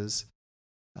classes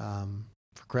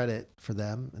for credit for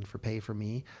them and for pay for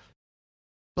me.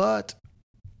 But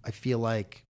I feel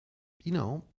like,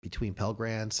 between Pell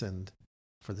Grants and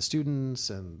for the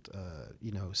students and,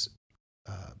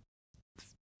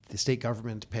 the state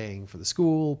government paying for the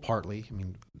school, partly,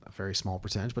 a very small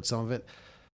percentage, but some of it,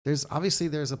 there's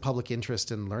a public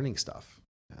interest in learning stuff.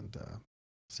 And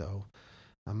so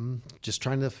I'm just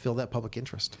trying to fill that public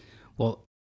interest. Well,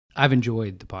 I've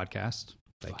enjoyed the podcast.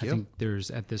 Thank you. I think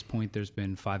at this point, there's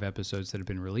been 5 episodes that have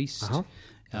been released. Uh-huh.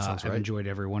 That sounds right. I've enjoyed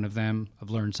every one of them. I've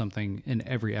learned something in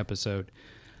every episode.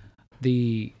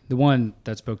 The one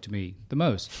that spoke to me the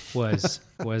most was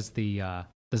the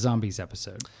zombies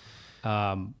episode.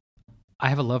 I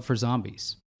have a love for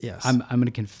zombies. Yes. I'm going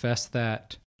to confess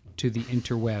that to the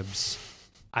interwebs.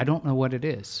 I don't know what it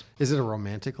is. Is it a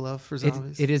romantic love for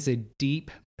zombies? It is a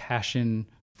deep passion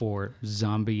for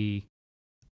zombies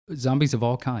of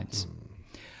all kinds.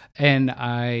 And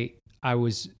I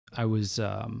was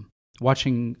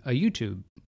watching a YouTube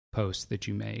post that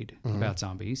you made about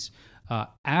zombies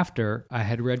after I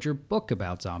had read your book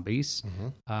about zombies,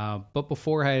 but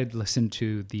before I had listened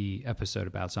to the episode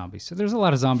about zombies. So there's a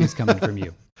lot of zombies coming from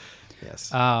you. Yes.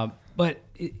 But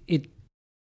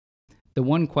the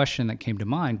one question that came to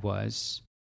mind was,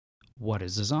 what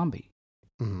is a zombie?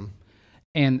 Mm-hmm.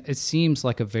 And it seems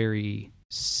like a very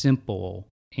simple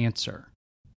answer,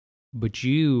 but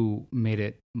you made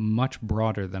it much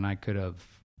broader than I could have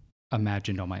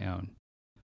imagined on my own.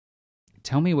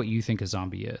 Tell me what you think a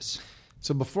zombie is.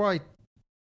 So before I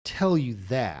tell you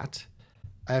that,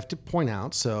 I have to point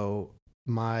out, so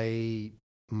my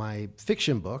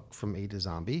fiction book, From A to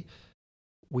Zombie,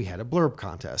 we had a blurb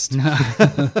contest.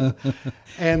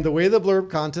 And the way the blurb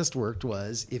contest worked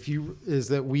was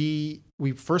we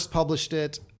first published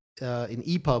it in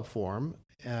EPUB form,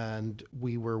 and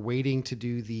we were waiting to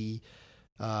do the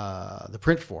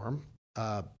print form.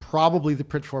 Probably the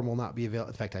print form will not be available.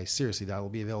 In fact, I seriously doubt it will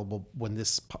be available when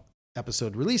this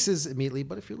episode releases immediately.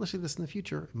 But if you're listening to this in the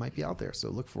future, it might be out there. So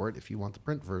look for it if you want the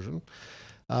print version.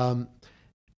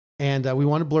 And we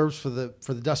wanted blurbs for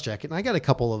the dust jacket. And I got a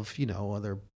couple of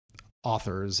other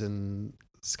authors and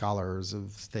scholars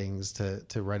of things to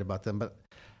write about them. But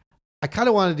I kind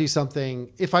of want to do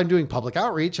something. If I'm doing public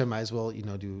outreach, I might as well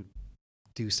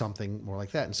do something more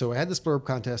like that. And so I had this blurb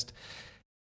contest,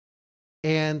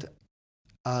 and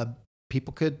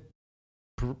people could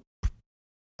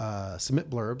submit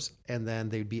blurbs, and then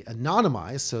they'd be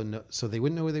anonymized, so they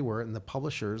wouldn't know who they were, and the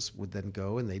publishers would then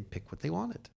go and they'd pick what they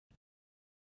wanted.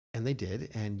 And they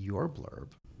did, and your blurb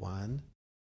won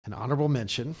an honorable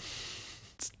mention.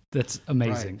 That's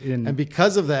amazing. Right. And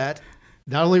because of that,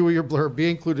 not only will your blurb be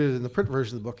included in the print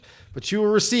version of the book, but you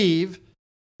will receive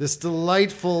this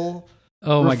delightful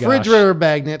refrigerator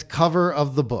magnet cover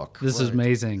of the book. This is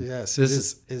amazing. Yes,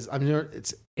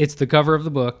 it's the cover of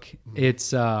the book.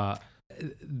 It's the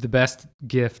best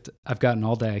gift I've gotten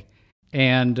all day.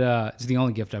 And it's the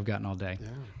only gift I've gotten all day. Yeah.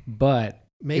 But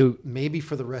maybe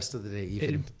for the rest of the day,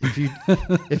 even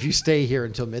if you stay here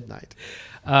until midnight.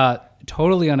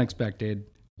 Totally unexpected.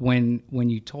 When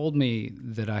you told me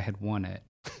that I had won it,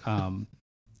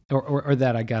 or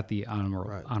that I got the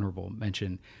honorable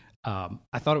mention,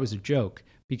 I thought it was a joke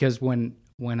because when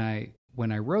I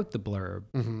wrote the blurb,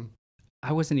 Mm-hmm.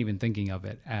 I wasn't even thinking of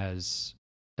it as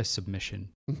a submission.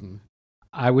 Mm-hmm.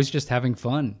 I was just having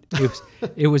fun.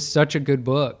 It was such a good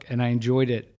book, and I enjoyed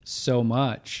it so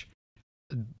much.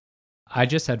 I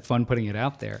just had fun putting it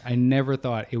out there. I never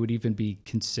thought it would even be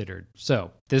considered.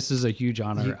 So this is a huge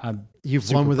honor. You've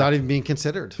won without even being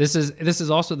considered. This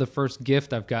is also the first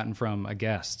gift I've gotten from a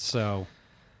guest. So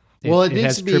it needs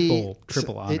has to be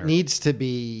triple honor. It needs to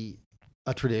be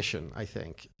a tradition, I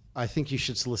think. I think you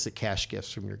should solicit cash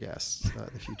gifts from your guests in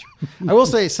the future. I will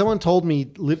say, someone told me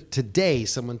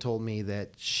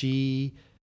that she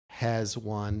has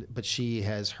won, but she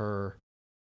has her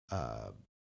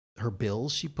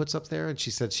bills she puts up there, and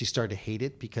she said she started to hate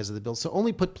it because of the bills. So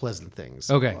only put pleasant things.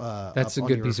 Okay, that's a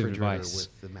good piece of advice.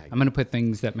 With the I'm going to put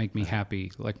things that make me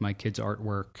happy, like my kids'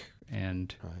 artwork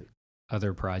and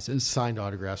other prizes. Signed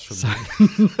autographs from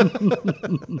me.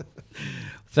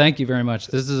 Thank you very much.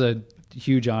 This is a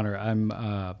huge honor. I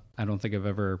don't think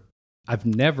I've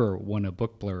never won a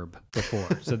book blurb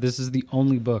before. So this is the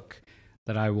only book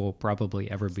that I will probably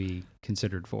ever be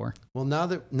considered for. Well, now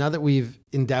that we've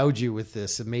endowed you with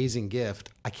this amazing gift,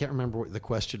 I can't remember what the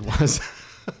question was.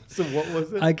 So what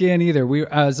was it? I can't either.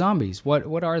 Zombies.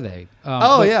 What are they?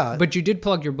 But you did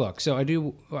plug your book. So I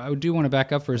do want to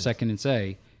back up for a second and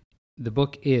say the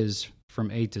book is From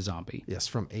A to Zombie. Yes,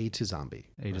 From A to Zombie.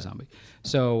 To Zombie.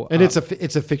 So and it's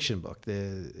a fiction book.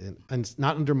 And it's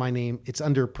not under my name. It's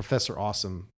under Professor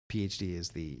Awesome, PhD, is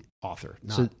the author,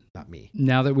 not me.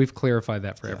 Now that we've clarified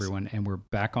that for everyone and we're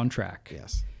back on track.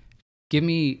 Yes. Give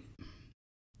me,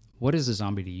 what is a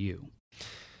zombie to you?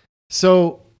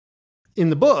 So in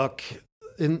the book,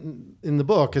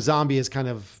 a zombie is kind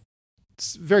of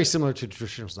very similar to a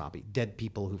traditional zombie, dead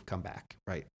people who've come back,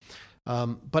 right?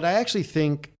 But I actually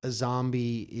think a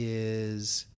zombie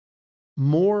is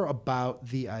more about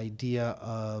the idea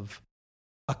of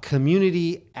a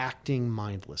community acting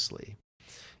mindlessly.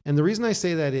 And the reason I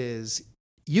say that is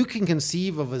you can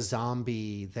conceive of a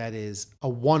zombie that is a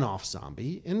one-off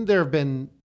zombie, and there have been,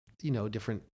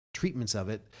 different treatments of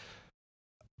it.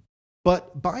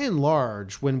 But by and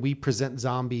large, when we present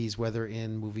zombies, whether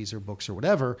in movies or books or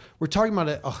whatever, we're talking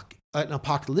about an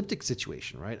apocalyptic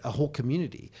situation, right? A whole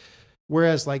community.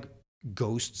 Whereas like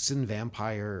ghosts and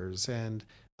vampires and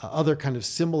other kind of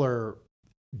similar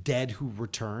dead who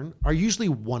return are usually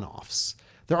one-offs.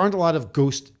 There aren't a lot of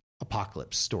ghost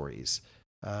apocalypse stories.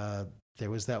 There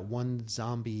was that one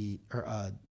zombie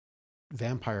or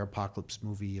vampire apocalypse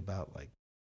movie about like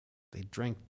they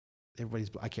drank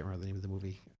everybody's. I can't remember the name of the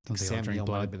movie. Sam Neill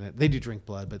might have been it. They do drink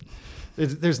blood, but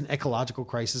there's an ecological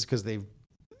crisis because they've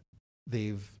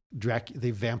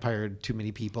vampired too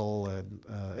many people. And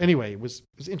anyway, it was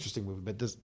an interesting movie. But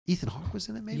does Ethan Hawke was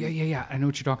in it? Maybe. Yeah. I know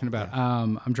what you're talking about.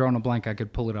 Yeah. I'm drawing a blank. I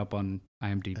could pull it up on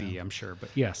IMDb. I'm sure, but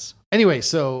yes. Anyway,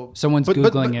 so someone's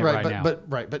Googling it right now.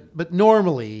 But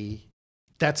normally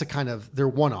that's they're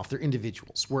one-off. They're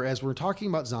individuals. Whereas we're talking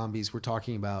about zombies, we're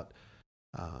talking about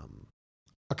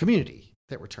a community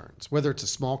that returns, whether it's a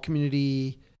small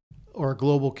community or a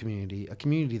global community, a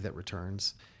community that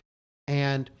returns,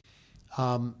 and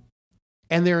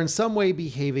they're in some way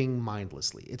behaving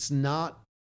mindlessly. It's different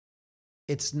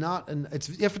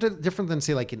than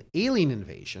say like an alien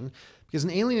invasion, because an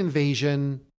alien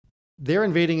invasion, they're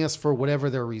invading us for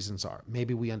whatever their reasons are.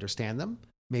 Maybe we understand them,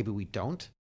 maybe we don't.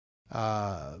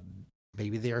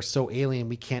 Maybe they are so alien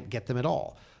we can't get them at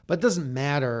all. But it doesn't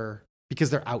matter because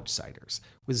they're outsiders.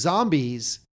 With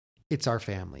zombies, it's our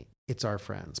family, it's our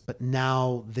friends. But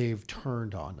now they've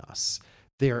turned on us.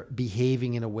 They're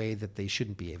behaving in a way that they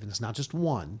shouldn't behave. And it's not just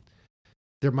one.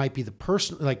 There might be the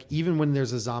personal, like even when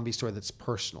there's a zombie story that's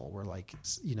personal, where like,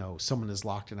 someone is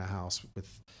locked in a house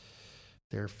with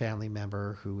their family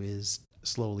member who is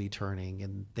slowly turning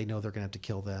and they know they're going to have to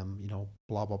kill them,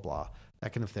 blah, blah, blah,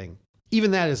 that kind of thing.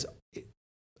 Even that's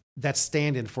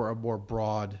stand-in for a more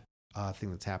broad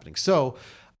thing that's happening. So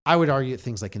I would argue that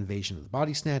things like Invasion of the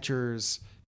Body Snatchers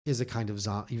is a kind of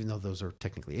zombie, even though those are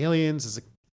technically aliens,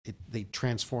 they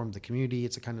transformed the community.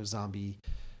 It's a kind of zombie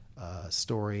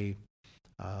story.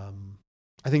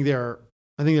 I think there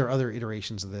are other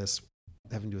iterations of this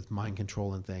having to do with mind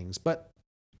control and things, but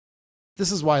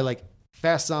this is why like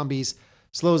fast zombies,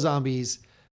 slow zombies,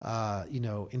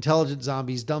 intelligent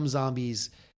zombies, dumb zombies.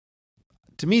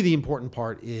 To me, the important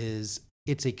part is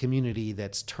it's a community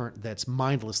that's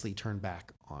mindlessly turned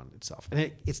back on itself.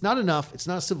 And it's not enough. It's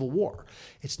not a civil war.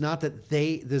 It's not that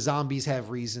the zombies have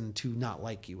reason to not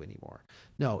like you anymore.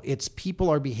 No, it's people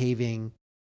are behaving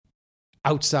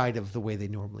outside of the way they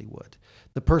normally would.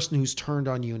 The person who's turned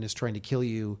on you and is trying to kill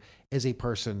you is a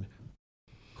person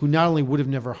who not only would have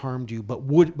never harmed you,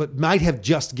 but might have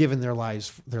just given their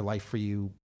life for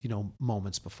you,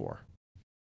 moments before.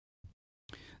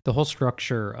 The whole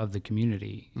structure of the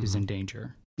community is in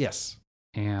danger. Yes.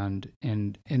 And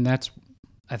that's,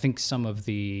 I think, some of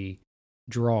the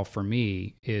draw for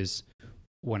me is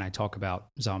when I talk about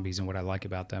zombies and what I like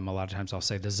about them. A lot of times I'll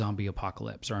say the zombie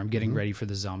apocalypse, or I'm getting ready for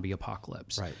the zombie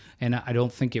apocalypse. Right. And I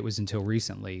don't think it was until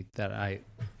recently that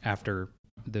after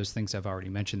those things I've already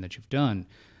mentioned that you've done,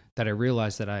 that I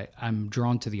realized that I'm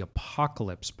drawn to the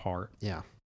apocalypse part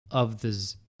of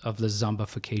the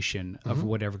zombification of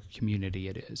whatever community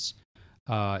it is.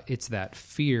 It's that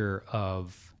fear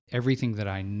of everything that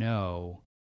I know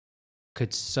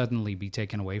could suddenly be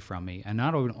taken away from me, and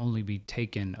not only be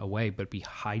taken away, but be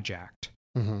hijacked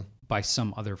by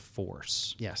some other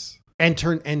force. Yes. And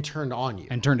turned on you.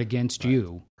 And turned against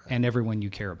you and everyone you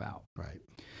care about. Right.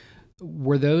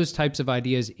 Were those types of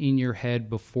ideas in your head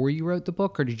before you wrote the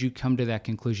book, or did you come to that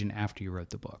conclusion after you wrote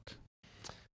the book?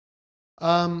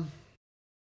 The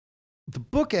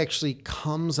book actually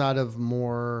comes out of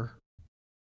more.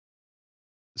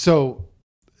 So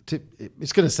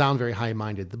it's going to sound very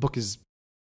high-minded. The book is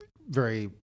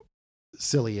very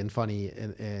silly and funny,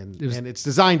 and it's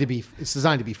designed to be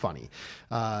funny.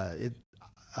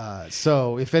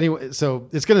 So it's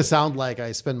going to sound like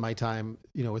I spend my time,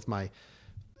 with my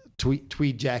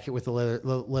tweed jacket with the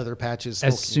leather patches.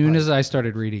 As soon as I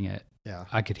started reading it, yeah,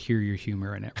 I could hear your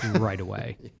humor in it right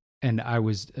away. And I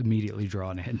was immediately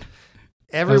drawn in.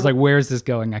 I was like, where is this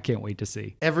going? I can't wait to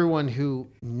see. Everyone who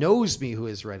knows me who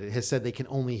has read it has said they can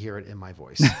only hear it in my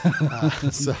voice.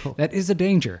 So that is a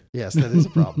danger. Yes, that is a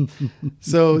problem.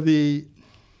 So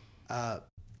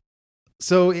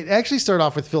it actually started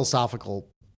off with philosophical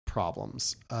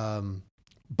problems.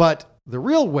 But the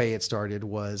real way it started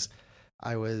was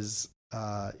I was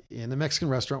in a Mexican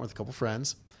restaurant with a couple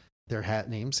friends. Their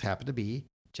names happened to be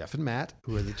Jeff and Matt,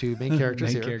 who are the two main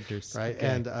characters here. Right.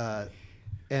 Okay.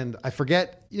 And I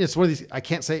forget, it's one of these, I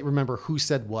can't remember who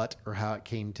said what or how it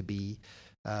came to be.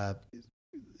 It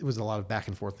was a lot of back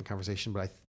and forth in the conversation,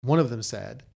 but one of them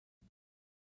said,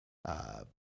 I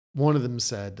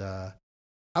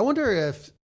wonder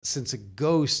if, since a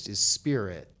ghost is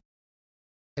spirit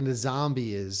and a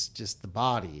zombie is just the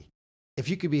body, if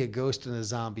you could be a ghost and a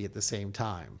zombie at the same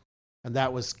time. And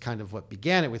that was kind of what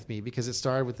began it with me, because it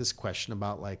started with this question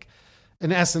about, like,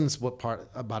 in essence, what part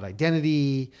about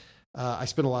identity. I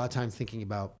spent a lot of time thinking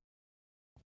about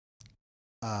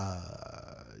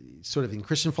sort of in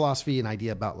Christian philosophy, an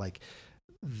idea about like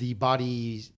the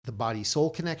body soul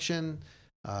connection,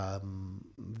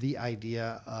 the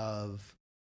idea of,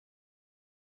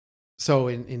 so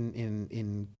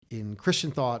in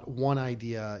Christian thought, one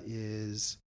idea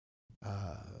is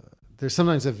there's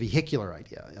sometimes a vehicular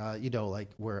idea, like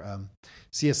where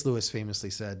C.S. Lewis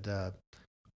famously said,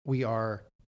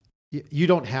 you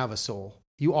don't have a soul.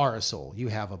 You are a soul. You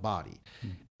have a body.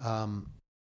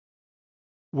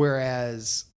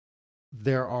 Whereas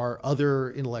there are other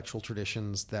intellectual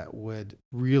traditions that would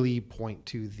really point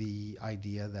to the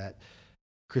idea that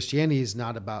Christianity is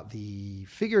not about the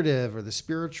figurative or the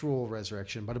spiritual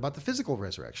resurrection, but about the physical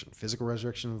resurrection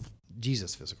of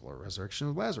Jesus, physical resurrection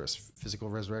of Lazarus, physical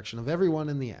resurrection of everyone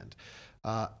in the end.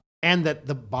 And that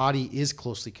the body is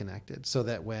closely connected, so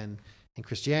that in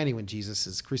Christianity, when Jesus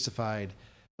is crucified,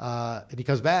 and he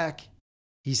comes back,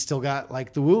 he's still got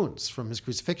like the wounds from his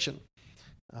crucifixion.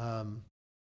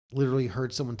 Literally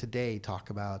heard someone today talk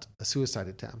about a suicide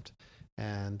attempt,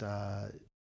 and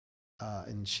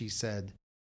she said,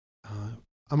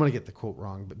 I'm going to get the quote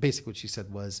wrong, but basically what she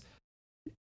said was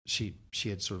she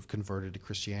had sort of converted to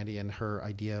Christianity, and her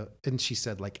idea, and she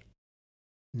said, like,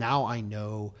 now I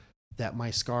know that my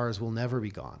scars will never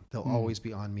be gone. They'll always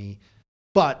be on me,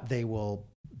 but they will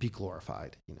be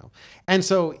glorified, And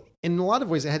so in a lot of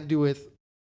ways it had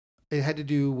to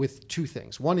do with two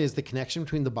things. One is the connection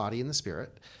between the body and the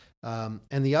spirit. And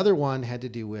the other one had to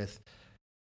do with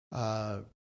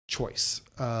choice.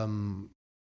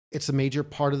 It's a major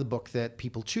part of the book that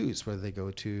people choose whether they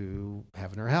go to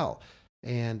heaven or hell.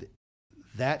 And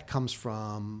that comes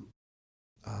from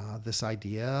this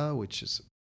idea, which is,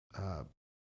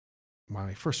 when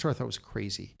I first heard, I thought it was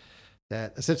crazy,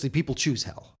 that essentially people choose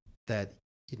hell. That,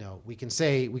 we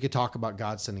could talk about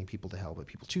God sending people to hell, but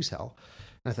people choose hell.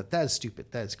 And I thought, that is stupid.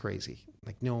 That is crazy.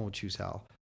 Like, no one would choose hell.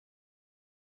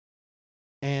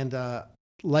 And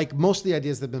like most of the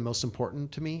ideas that have been most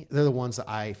important to me, they're the ones that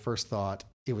I first thought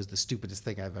it was the stupidest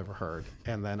thing I've ever heard.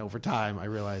 And then over time I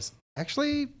realized,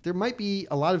 actually, there might be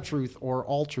a lot of truth or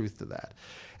all truth to that.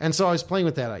 And so I was playing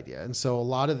with that idea. And so a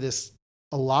lot of this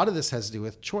has to do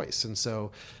with choice. And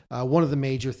so one of the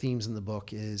major themes in the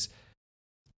book is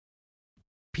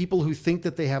people who think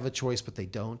that they have a choice, but they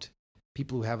don't.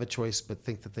 People who have a choice, but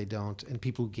think that they don't. And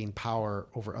people who gain power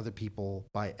over other people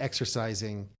by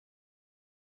exercising,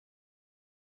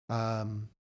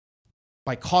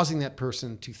 by causing that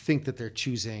person to think that they're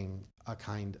choosing a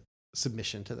kind of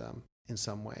submission to them in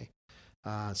some way.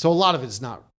 So a lot of it is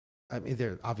not, I mean,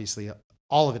 there obviously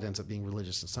all of it ends up being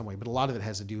religious in some way, but a lot of it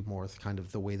has to do more with kind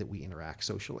of the way that we interact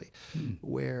socially,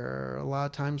 where a lot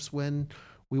of times when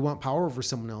we want power over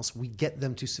someone else, we get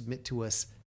them to submit to us,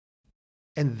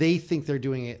 and they think they're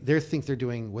doing it. They think they're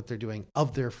doing what they're doing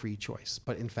of their free choice,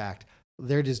 but in fact,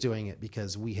 they're just doing it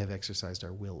because we have exercised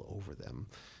our will over them,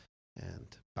 and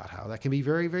about how that can be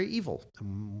very, very evil.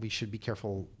 And we should be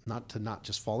careful not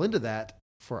just fall into that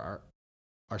for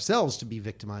ourselves to be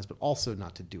victimized, but also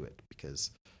not to do it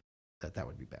because that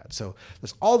would be bad. So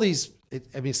there's all these,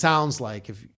 it sounds like,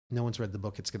 if no one's read the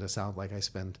book, it's going to sound like I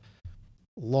spend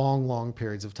long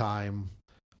periods of time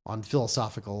on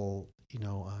philosophical,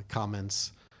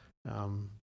 comments.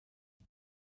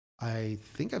 I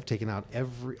think I've taken out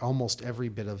almost every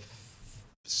bit of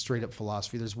straight up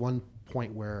philosophy. There's one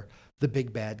point where the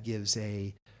big bad gives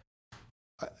a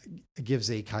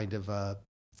kind of a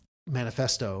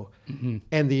manifesto,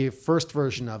 and the first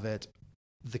version of it,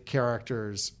 the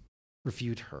characters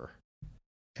refute her,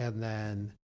 and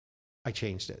then I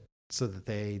changed it so that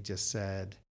they just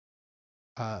said,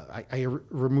 I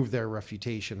removed their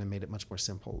refutation and made it much more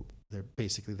simple. Their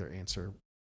answer,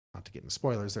 not to get into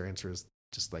spoilers, their answer is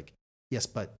just like, yes,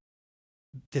 but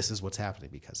this is what's happening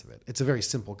because of it. It's a very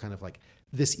simple kind of like,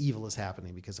 this evil is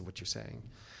happening because of what you're saying.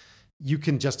 You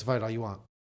can justify it all you want,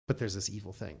 but there's this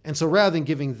evil thing. And so rather than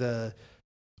giving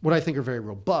what I think are very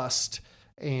robust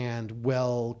and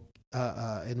well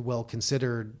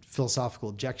considered philosophical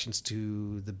objections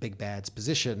to the big bad's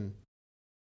position,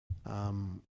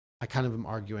 I kind of am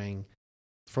arguing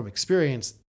from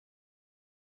experience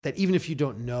that even if you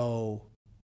don't know,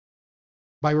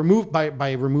 by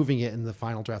removing it in the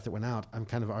final draft that went out, I'm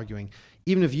kind of arguing,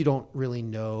 even if you don't really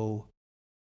know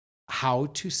how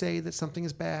to say that something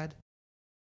is bad,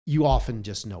 you often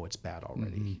just know it's bad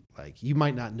already. Mm-hmm. Like, you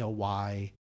might not know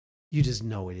why, you just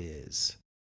know it is.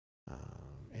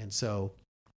 And so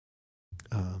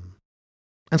I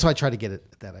try to get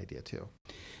at that idea too.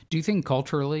 Do you think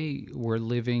culturally we're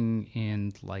living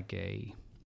in like a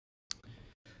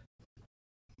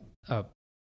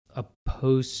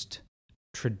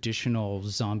post-traditional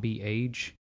zombie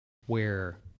age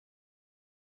where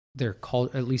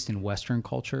at least in Western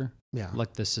culture,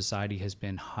 like the society has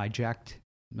been hijacked,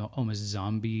 almost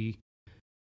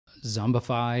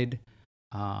zombified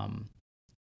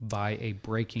by a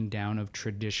breaking down of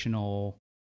traditional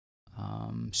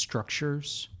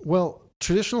structures? Well,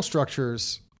 traditional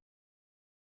structures,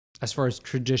 as far as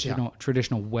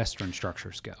traditional Western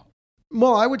structures go.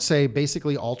 Well, I would say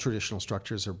basically all traditional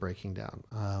structures are breaking down.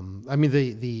 I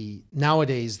mean,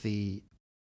 nowadays the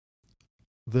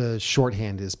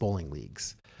shorthand is bowling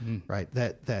leagues, right?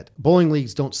 That bowling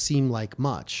leagues don't seem like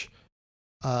much.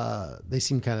 They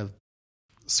seem kind of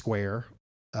square.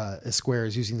 As square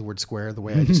as using the word square the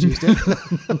way I just used it.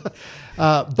 But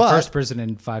the first person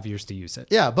in 5 years to use it.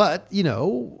 Yeah, but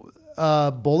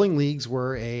bowling leagues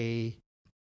were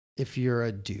if you're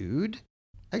a dude,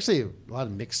 actually a lot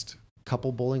of mixed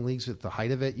couple bowling leagues at the height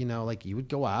of it, like you would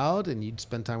go out and you'd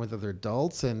spend time with other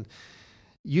adults and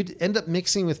you'd end up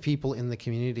mixing with people in the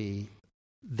community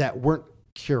that weren't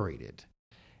curated.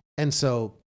 And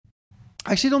so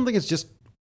I actually don't think it's just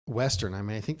Western. I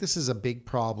mean, I think this is a big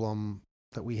problem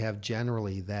that we have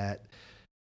generally, that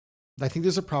I think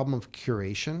there's a problem of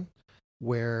curation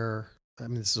where, I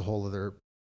mean, this is a whole other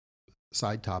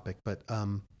side topic, but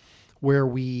where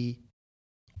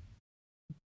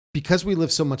because we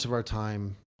live so much of our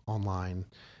time online,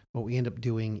 what we end up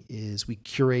doing is we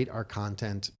curate our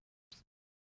content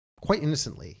quite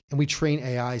innocently, and we train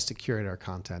AIs to curate our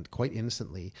content quite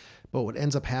innocently. But what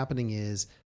ends up happening is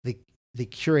they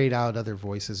curate out other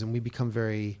voices, and we become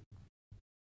very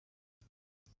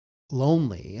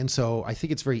lonely. And so I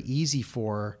think it's very easy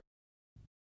if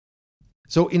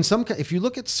you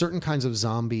look at certain kinds of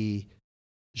zombie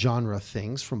genre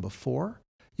things from before,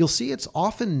 you'll see it's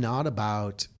often not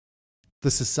about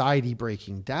the society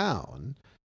breaking down,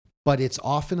 but it's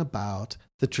often about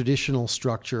the traditional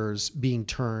structures being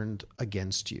turned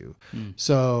against you.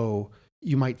 So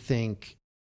you might think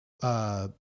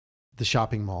the the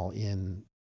shopping mall in,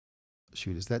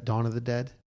 is that Dawn of the Dead?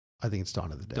 I think it's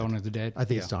Dawn of the Dead. Dawn of the Dead? I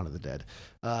think it's Dawn of the Dead.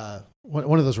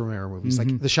 One of those Romero movies,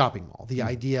 like the shopping mall, the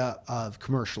idea of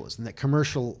commercialism, that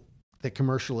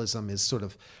commercialism is sort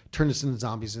of turned us into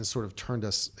zombies and sort of turned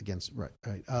us against, right.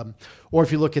 Or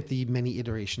if you look at the many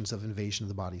iterations of Invasion of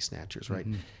the Body Snatchers, right?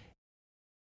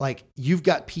 Like you've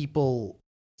got people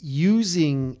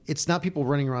it's not people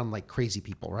running around like crazy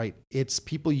people, right? It's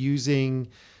people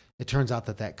it turns out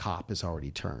that cop is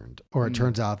already turned, or it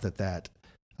turns out that that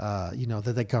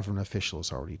government official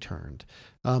is already turned.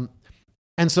 And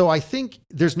so I think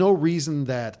there's no reason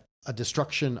that there's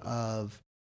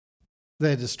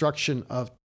a certain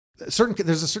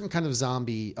kind of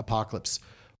zombie apocalypse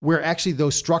where actually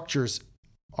those structures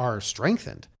are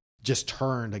strengthened, just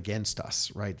turned against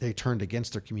us, right? They turned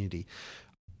against their community.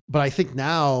 But I think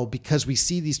now, because we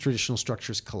see these traditional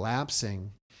structures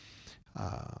collapsing,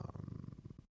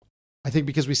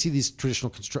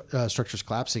 structures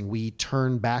collapsing, we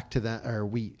turn back to that, or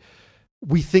we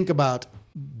think about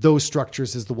those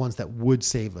structures as the ones that would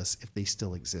save us if they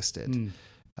still existed.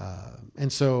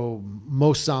 And so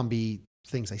most zombie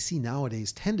things I see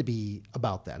nowadays tend to be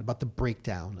about that, about the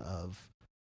breakdown of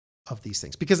these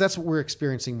things, because that's what we're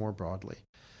experiencing more broadly.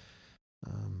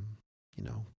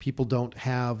 People don't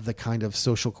have the kind of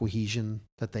social cohesion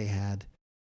that they had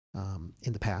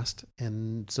in the past.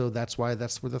 And so that's where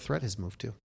the threat has moved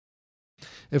to.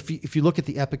 If you look at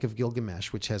the Epic of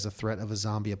Gilgamesh, which has a threat of a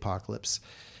zombie apocalypse,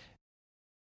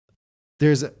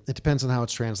 it depends on how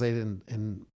it's translated,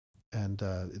 and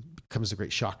it comes as a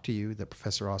great shock to you that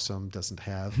Professor Awesome doesn't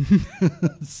have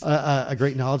a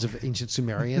great knowledge of ancient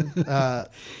Sumerian. Well,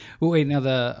 wait, now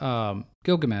the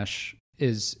Gilgamesh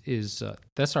is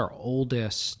that's our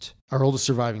oldest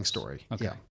surviving story. Okay.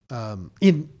 Yeah.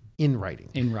 In writing.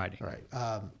 Right.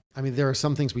 I mean, there are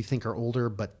some things we think are older,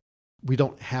 but we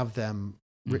don't have them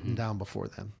written down before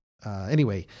then.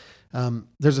 Anyway,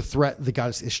 there's a threat. The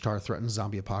goddess Ishtar threatens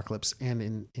zombie apocalypse.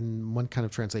 And in one kind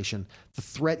of translation, the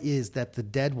threat is that the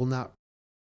dead will not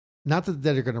that the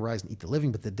dead are going to rise and eat the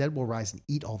living, but the dead will rise and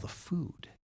eat all the food.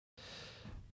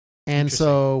 And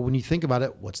so when you think about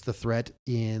it, what's the threat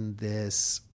in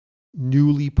this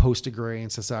newly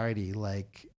post-agrarian society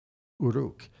like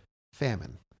Uruk?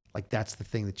 Famine. Like that's the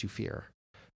thing that you fear.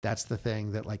 That's the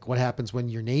thing that, like, what happens when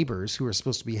your neighbors who are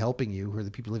supposed to be helping you, who are the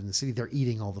people who live in the city, they're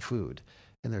eating all the food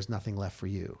and there's nothing left for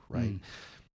you, right?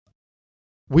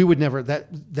 We would never,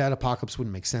 that apocalypse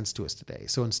wouldn't make sense to us today.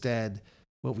 So instead,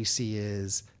 what we see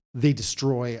is they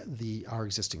destroy our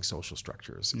existing social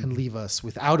structures and leave us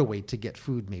without a way to get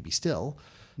food, maybe still.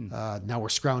 Now we're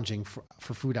scrounging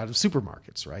for food out of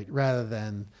supermarkets, right? Rather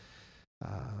than,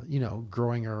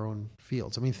 growing our own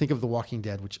fields. I mean, think of The Walking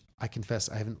Dead, which I confess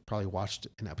I haven't probably watched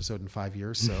an episode in 5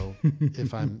 years. So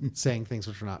if I'm saying things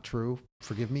which are not true,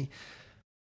 forgive me.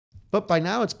 But by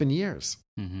now it's been years.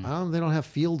 They don't have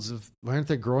fields why aren't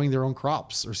they growing their own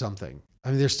crops or something? I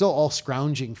mean, they're still all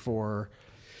scrounging for,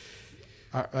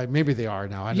 maybe they are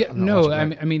now.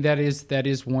 I mean, that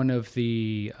is one of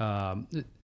the,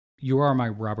 you are my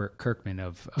Robert Kirkman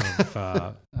of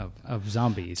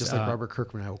zombies. Just like Robert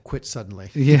Kirkman, I will quit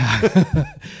suddenly.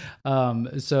 Yeah.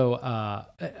 So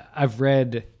I've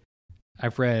read. I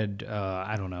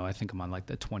don't know. I think I'm on like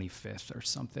the 25th or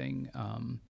something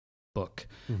book,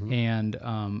 and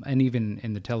even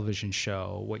in the television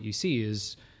show, what you see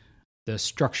is the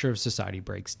structure of society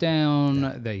breaks down.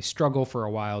 Yeah. They struggle for a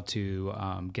while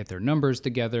to get their numbers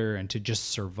together and to just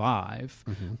survive.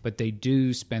 But they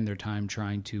do spend their time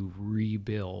trying to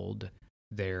rebuild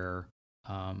their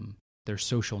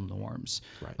social norms.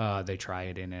 Right. They try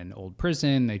it in an old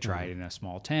prison. They try it in a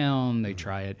small town. They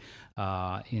try it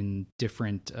in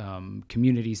different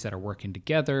communities that are working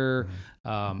together.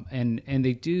 And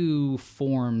they do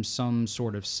form some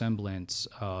sort of semblance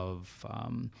of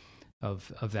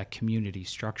that community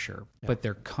structure, but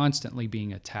they're constantly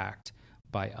being attacked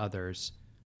by others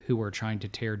who are trying to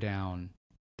tear down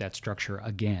that structure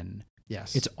again.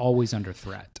 Yes. It's always under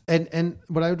threat. And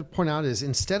what I would point out is,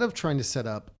 instead of trying to set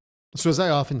up, so as I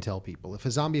often tell people, if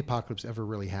a zombie apocalypse ever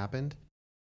really happened,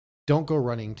 don't go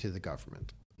running to the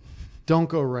government. Don't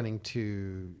go running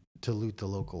to loot the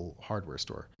local hardware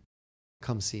store.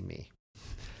 Come see me.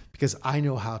 Because I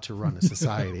know how to run a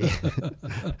society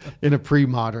in a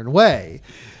pre-modern way.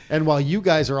 And while you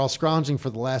guys are all scrounging for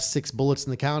the last 6 bullets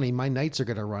in the county, my knights are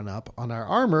going to run up on our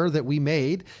armor that we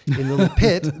made in the little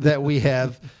pit that we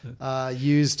have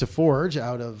used to forge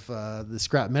out of the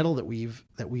scrap metal that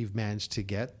we've managed to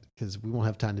get. because we won't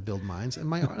have time to build mines. And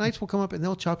my knights will come up and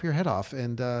they'll chop your head off,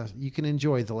 and you can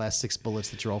enjoy the last 6 bullets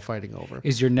that you're all fighting over.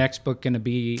 Is your next book going to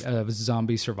be a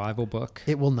zombie survival book?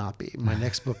 It will not be. My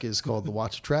next book is called The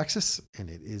Watch of Traxxas, and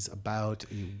it is about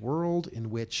a world in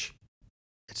which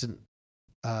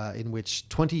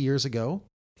 20 years ago,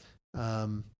 a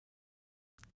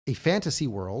fantasy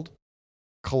world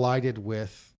collided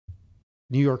with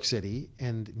New York City,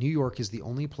 and New York is the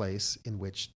only place in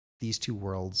which these two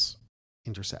worlds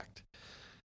intersect.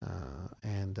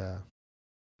 And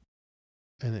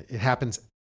it happens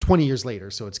 20 years later,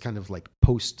 so it's kind of like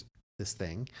post this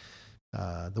thing.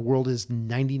 The world is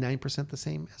 99% the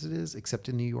same as it is, except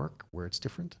in New York, where it's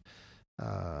different.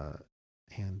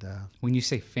 When you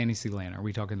say Fantasyland, are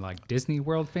we talking like Disney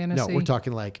World fantasy? No, we're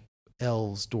talking like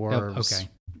elves, dwarves,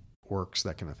 orcs,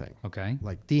 that kind of thing. Okay.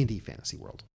 Like D&D fantasy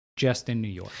world. Just in New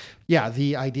York. Yeah,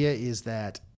 the idea is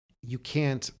that you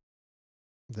can't...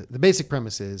 The basic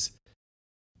premise is,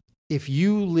 if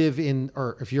you live in,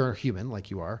 or if you're a human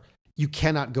like you are, you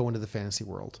cannot go into the fantasy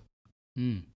world.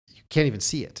 You can't even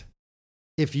see it.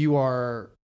 If you are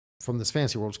from this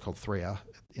fantasy world, it's called Threa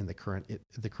in the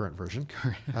current version.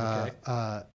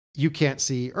 Okay. You can't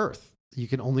see Earth. You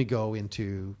can only go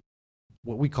into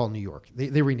what we call New York.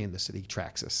 They renamed the city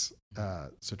Traxxas.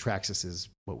 So Traxxas is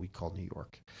what we call New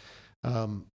York.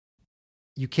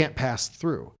 You can't pass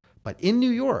through. But in New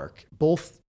York,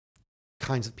 both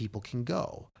kinds of people can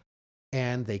go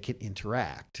and they can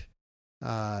interact.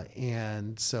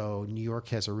 And so New York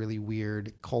has a really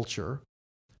weird culture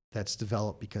that's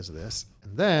developed because of this.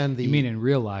 And then you mean in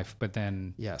real life, but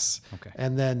then... Yes. Okay.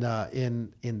 And then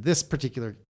in this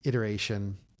particular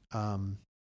iteration, one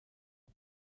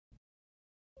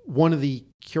of the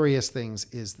curious things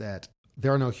is that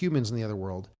there are no humans in the other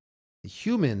world. The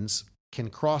humans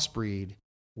can crossbreed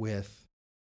with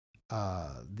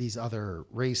these other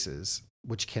races,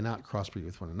 which cannot crossbreed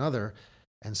with one another.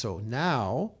 And so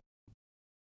now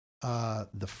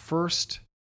the first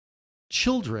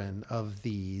children of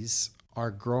these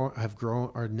are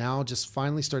now just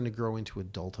finally starting to grow into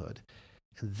adulthood.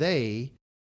 And they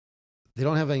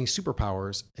don't have any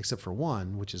superpowers except for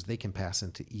one, which is they can pass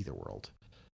into either world.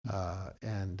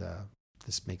 And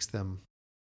this makes them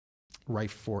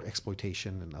rife for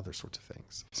exploitation and other sorts of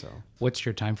things. So, what's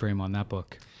your time frame on that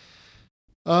book?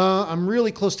 I'm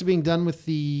really close to being done with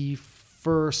the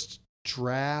first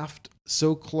draft.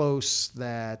 So close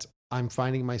that I'm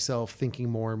finding myself thinking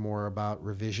more and more about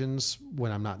revisions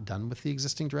when I'm not done with the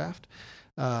existing draft.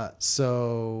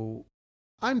 So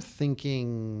I'm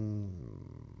thinking,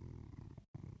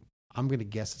 I'm going to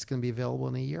guess it's going to be available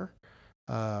in a year.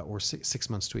 Or 6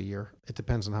 months to a year. It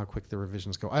depends on how quick the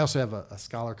revisions go. I also have a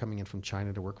scholar coming in from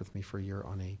China to work with me for a year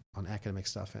on academic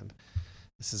stuff, and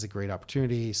this is a great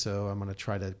opportunity. So I'm going to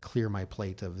try to clear my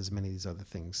plate of as many of these other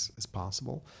things as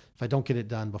possible. If I don't get it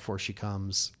done before she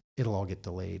comes, it'll all get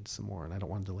delayed some more, and I don't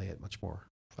want to delay it much more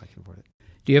if I can avoid it.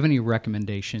 Do you have any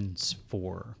recommendations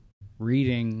for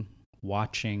reading,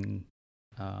 watching,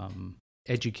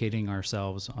 educating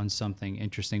ourselves on something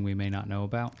interesting we may not know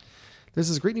about? There's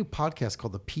this great new podcast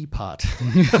called The Peapot.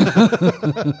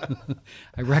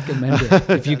 I recommend it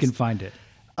if you can find it.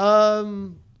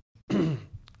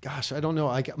 Gosh, I don't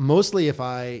know. Mostly if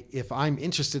I'm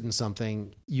interested in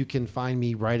something, you can find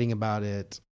me writing about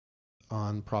it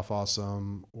on Prof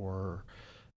Awesome or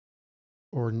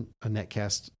a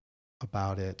netcast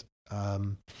about it.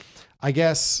 I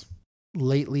guess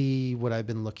lately what I've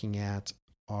been looking at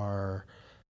are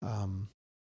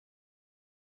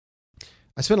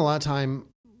I spent a lot of time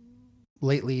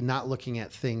lately not looking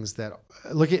at things that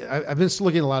I've been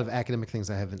looking at a lot of academic things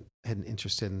I had an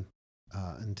interest in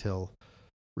until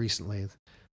recently.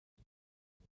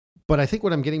 But I think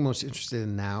what I'm getting most interested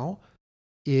in now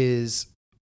is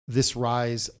this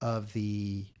rise of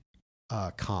the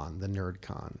con, the nerd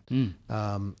con.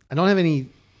 I don't have any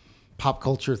pop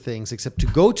culture things except to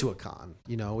go to a con,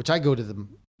 which I go to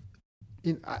them.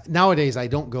 Nowadays, I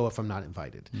don't go if I'm not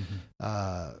invited.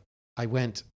 Mm-hmm. I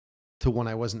went to one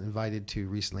I wasn't invited to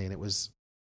recently, and it was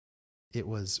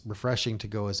refreshing to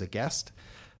go as a guest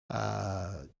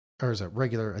or as a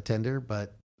regular attender.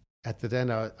 But at the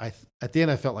end, I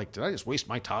felt like, did I just waste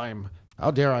my time?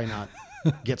 How dare I not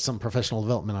get some professional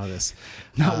development out of this?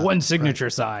 Not one signature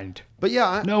signed. But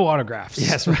yeah, no autographs.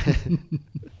 Yes, right.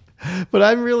 But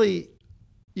I'm really,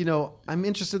 I'm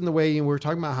interested in the way we're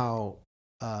talking about how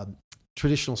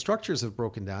traditional structures have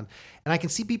broken down, and I can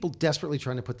see people desperately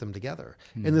trying to put them together.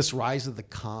 And this rise of the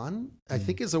con, I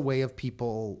think, is a way of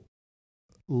people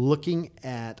looking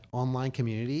at online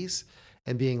communities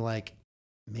and being like,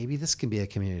 maybe this can be a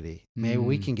community. Maybe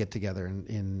we can get together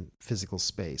in physical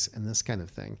space and this kind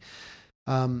of thing.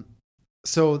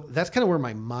 So that's kind of where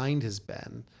my mind has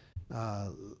been,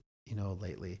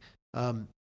 lately.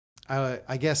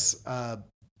 I guess,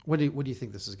 when do you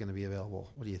think this is going to be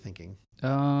available? What are you thinking?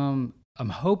 I'm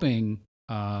hoping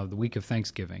the week of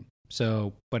Thanksgiving.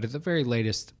 So, but at the very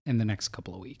latest, in the next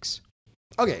couple of weeks.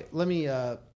 Okay, let me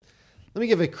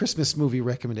give a Christmas movie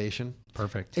recommendation.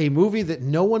 Perfect. A movie that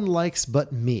no one likes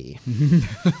but me.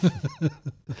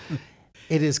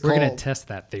 It is We're called... going to test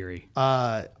that theory.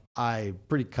 I'm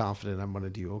pretty confident I'm going to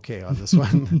do okay on this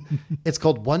one. It's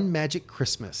called One Magic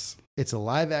Christmas. It's a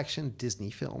live-action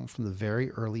Disney film from the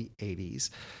very early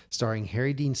 80s, starring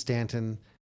Harry Dean Stanton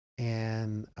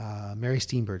and Mary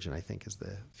Steenburgen, I think, is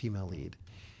the female lead.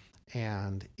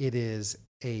 And it is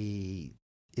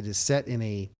set in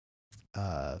a...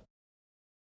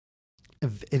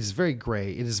 it is very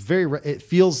gray. It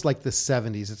feels like the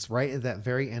 70s. It's right at that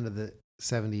very end of the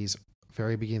 70s,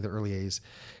 very beginning of the early 80s.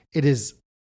 It is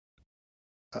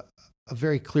a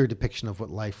very clear depiction of what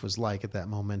life was like at that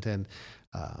moment. And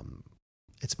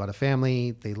it's about a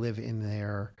family. They live in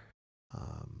their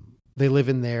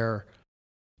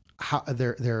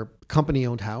company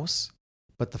owned house,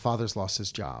 but the father's lost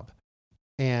his job.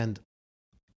 And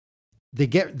they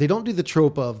don't do the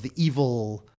trope of the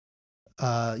evil,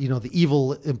 the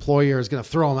evil employer is going to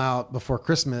throw him out before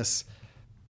Christmas.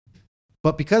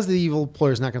 But because the evil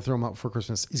employer is not going to throw him out before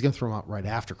Christmas, he's going to throw him out right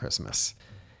after Christmas.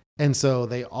 And so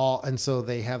they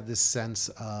have this sense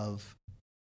of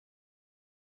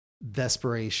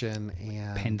desperation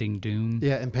and impending doom.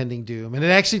 Yeah, impending doom. And it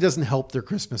actually doesn't help their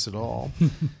Christmas at all.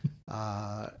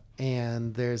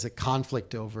 And there's a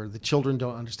conflict over the children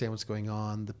don't understand what's going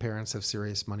on. The parents have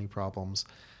serious money problems.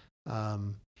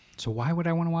 So why would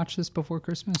I want to watch this before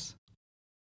Christmas?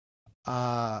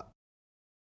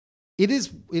 It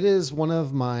is one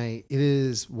of my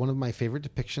favorite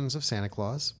depictions of Santa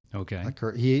Claus. Okay.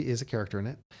 He is a character in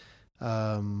it.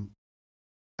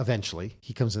 Eventually,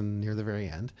 he comes in near the very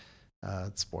end.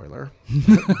 Spoiler.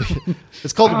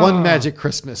 It's called One Magic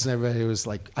Christmas, and everybody was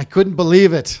like, "I couldn't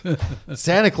believe it!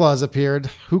 Santa Claus appeared.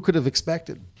 Who could have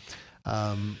expected?"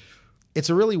 It's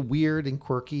a really weird and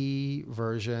quirky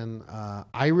version.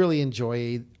 I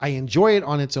enjoy it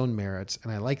on its own merits,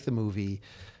 and I like the movie.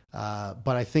 But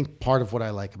I think part of what I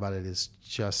like about it is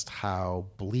just how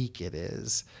bleak it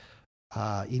is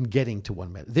in getting to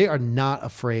 1 minute. They are not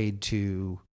afraid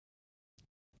to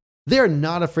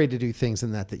do things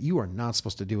in that you are not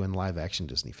supposed to do in live action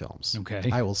Disney films. Okay.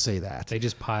 I will say that. They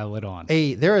just pile it on.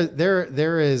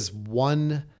 There is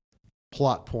one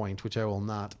plot point which I will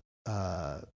not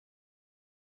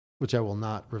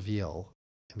reveal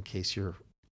in case your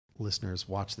listeners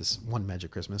watch this One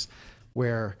Magic Christmas,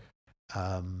 where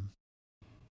I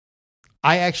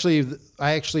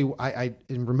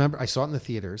remember I saw it in the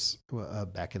theaters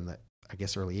back in the, I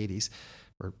guess, early 80s,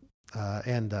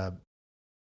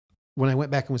 when I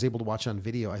went back and was able to watch on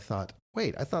video, I thought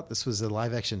this was a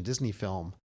live action Disney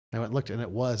film. And I went and looked, and it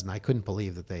was, and I couldn't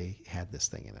believe that they had this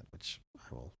thing in it, which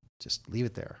I will just leave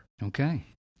it there. Okay.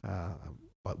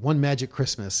 But One Magic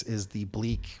Christmas is the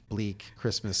bleak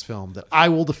Christmas film that I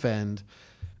will defend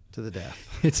to the death.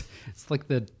 It's like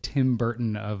the Tim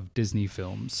Burton of Disney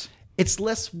films. It's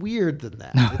less weird than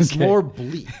that. Okay. It's more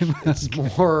bleak. It's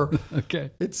more.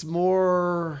 Okay. It's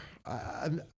more.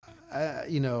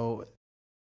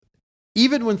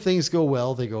 Even when things go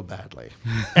well, they go badly,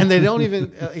 and they don't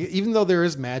even though there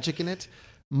is magic in it.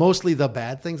 Mostly the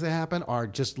bad things that happen are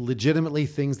just legitimately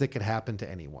things that could happen to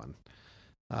anyone.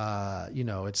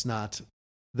 It's not.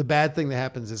 The bad thing that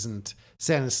happens isn't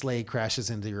Santa's sleigh crashes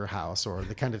into your house or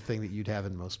the kind of thing that you'd have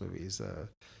in most movies.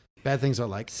 Bad things are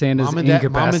like Santa's mom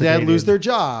and dad lose their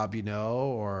job,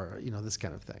 or this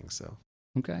kind of thing. So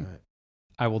okay, right.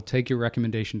 I will take your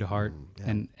recommendation to heart,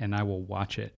 and I will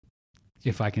watch it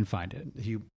if I can find it.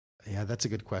 Yeah, that's a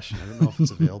good question. I don't know if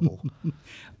it's available.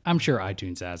 I'm sure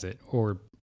iTunes has it, or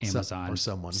Amazon, or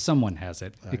someone. Someone has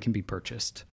it. Right. It can be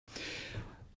purchased.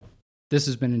 This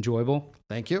has been enjoyable.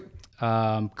 Thank you.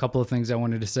 Couple of things I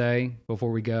wanted to say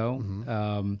before we go.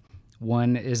 Mm-hmm.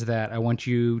 One is that I want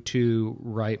you to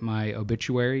write my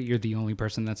obituary. You're the only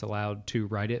person that's allowed to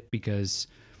write it because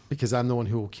I'm the one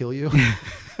who will kill you.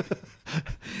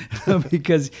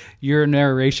 Because your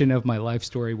narration of my life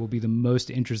story will be the most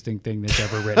interesting thing that's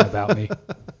ever written about me.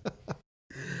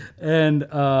 And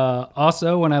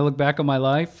also, when I look back on my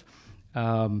life,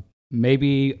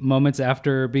 maybe moments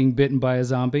after being bitten by a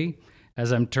zombie,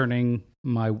 as I'm turning,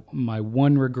 my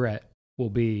one regret will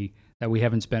be that we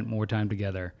haven't spent more time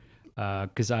together,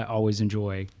 because I always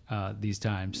enjoy these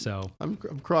times. So I'm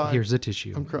crying. Here's a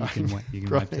tissue. I'm crying. You can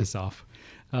wipe this off.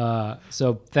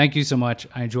 So thank you so much.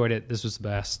 I enjoyed it. This was the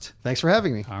best. Thanks for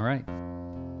having me. All right.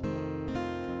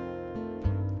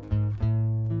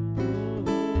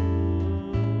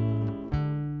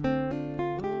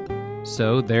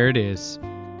 So there it is,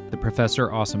 the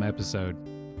Professor Awesome episode.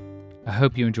 I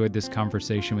hope you enjoyed this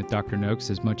conversation with Dr. Nokes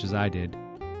as much as I did.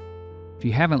 If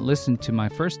you haven't listened to my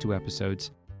first 2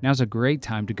 episodes, now's a great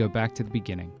time to go back to the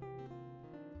beginning.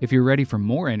 If you're ready for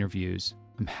more interviews,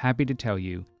 I'm happy to tell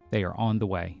you they are on the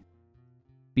way.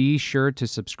 Be sure to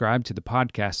subscribe to the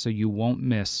podcast so you won't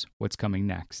miss what's coming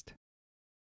next.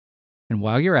 And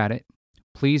while you're at it,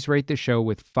 please rate the show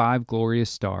with 5 glorious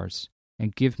stars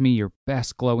and give me your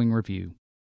best glowing review.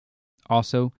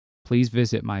 Also, please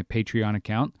visit my Patreon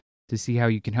account to see how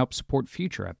you can help support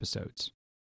future episodes.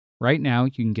 Right now,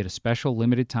 you can get a special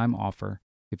limited time offer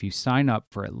if you sign up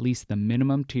for at least the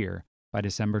minimum tier by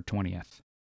December 20th.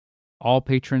 All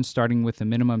patrons starting with the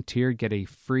minimum tier get a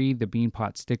free The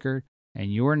Beanpot sticker,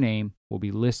 and your name will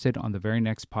be listed on the very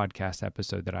next podcast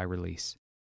episode that I release.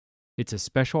 It's a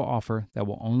special offer that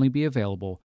will only be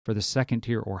available for the second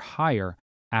tier or higher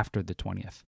after the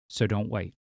 20th, so don't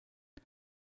wait.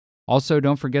 Also,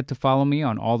 don't forget to follow me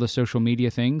on all the social media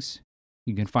things.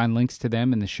 You can find links to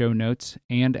them in the show notes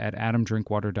and at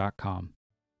adamdrinkwater.com.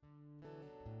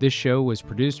 This show was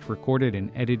produced, recorded, and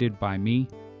edited by me.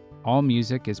 All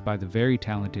music is by the very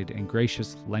talented and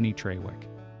gracious Lenny Trawick.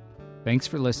 Thanks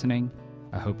for listening.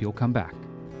 I hope you'll come back.